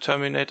safe to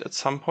terminate at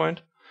some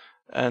point,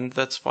 and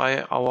that's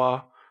why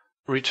our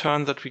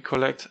return that we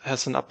collect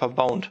has an upper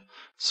bound.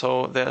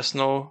 So there's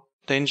no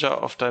danger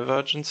of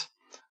divergence,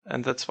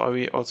 and that's why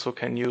we also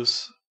can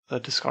use the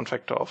discount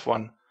factor of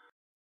 1.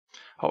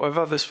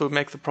 However, this will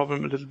make the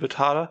problem a little bit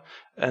harder,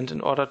 and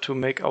in order to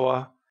make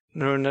our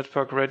neural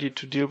network ready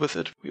to deal with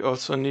it, we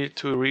also need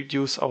to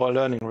reduce our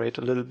learning rate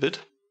a little bit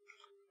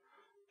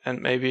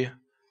and maybe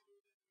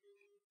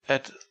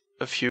add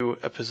a few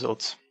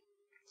episodes.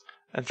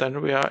 And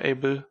then we are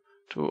able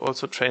to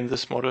also train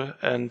this model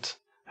and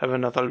have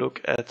another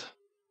look at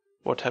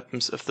what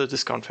happens if the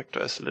discount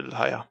factor is a little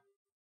higher.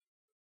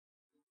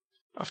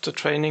 After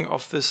training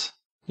of this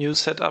new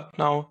setup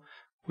now,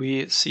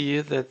 we see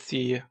that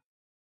the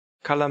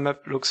color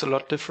map looks a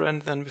lot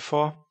different than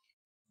before.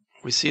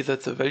 We see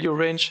that the value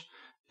range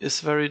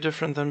is very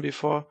different than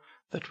before,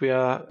 that we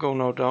are going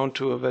now down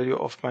to a value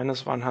of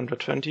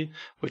 -120,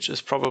 which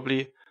is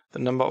probably the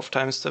number of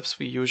time steps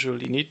we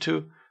usually need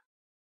to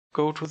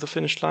go to the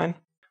finish line.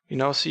 We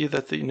now see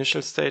that the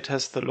initial state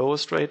has the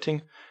lowest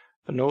rating,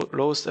 the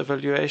lowest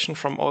evaluation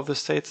from all the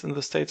states in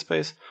the state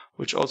space,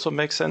 which also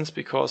makes sense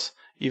because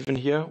even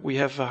here we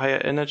have a higher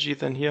energy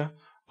than here,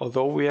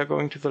 although we are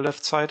going to the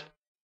left side.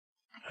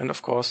 And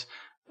of course,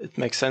 it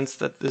makes sense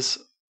that this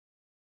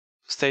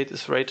state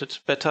is rated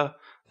better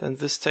than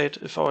this state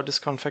if our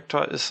discount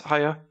factor is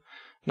higher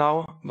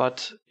now.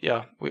 But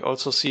we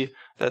also see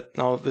that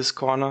now this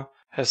corner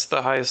has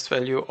the highest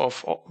value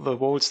of the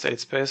whole state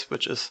space,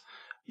 which is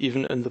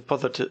even in the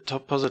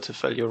positive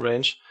value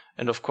range.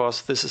 And of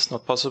course, this is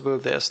not possible.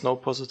 There's no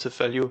positive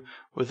value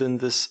within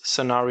this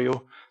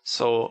scenario.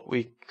 So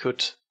we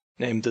could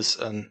name this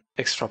an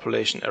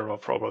extrapolation error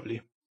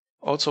probably.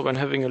 Also, when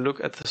having a look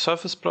at the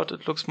surface plot,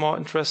 it looks more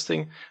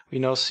interesting. We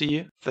now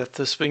see that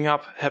the swing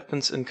up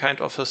happens in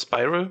kind of a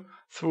spiral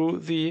through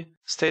the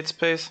state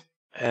space,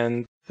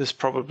 and this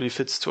probably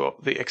fits to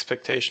the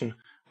expectation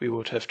we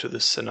would have to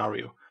this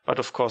scenario. But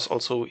of course,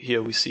 also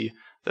here we see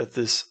that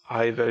this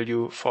high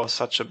value for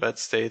such a bad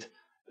state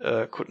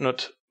could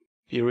not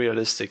be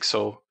realistic,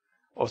 so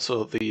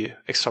also the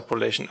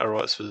extrapolation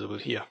error is visible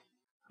here.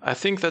 I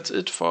think that's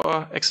it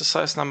for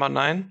exercise number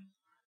 9.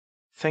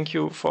 Thank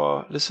you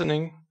for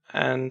listening.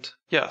 And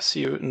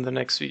see you in the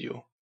next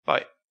video.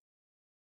 Bye.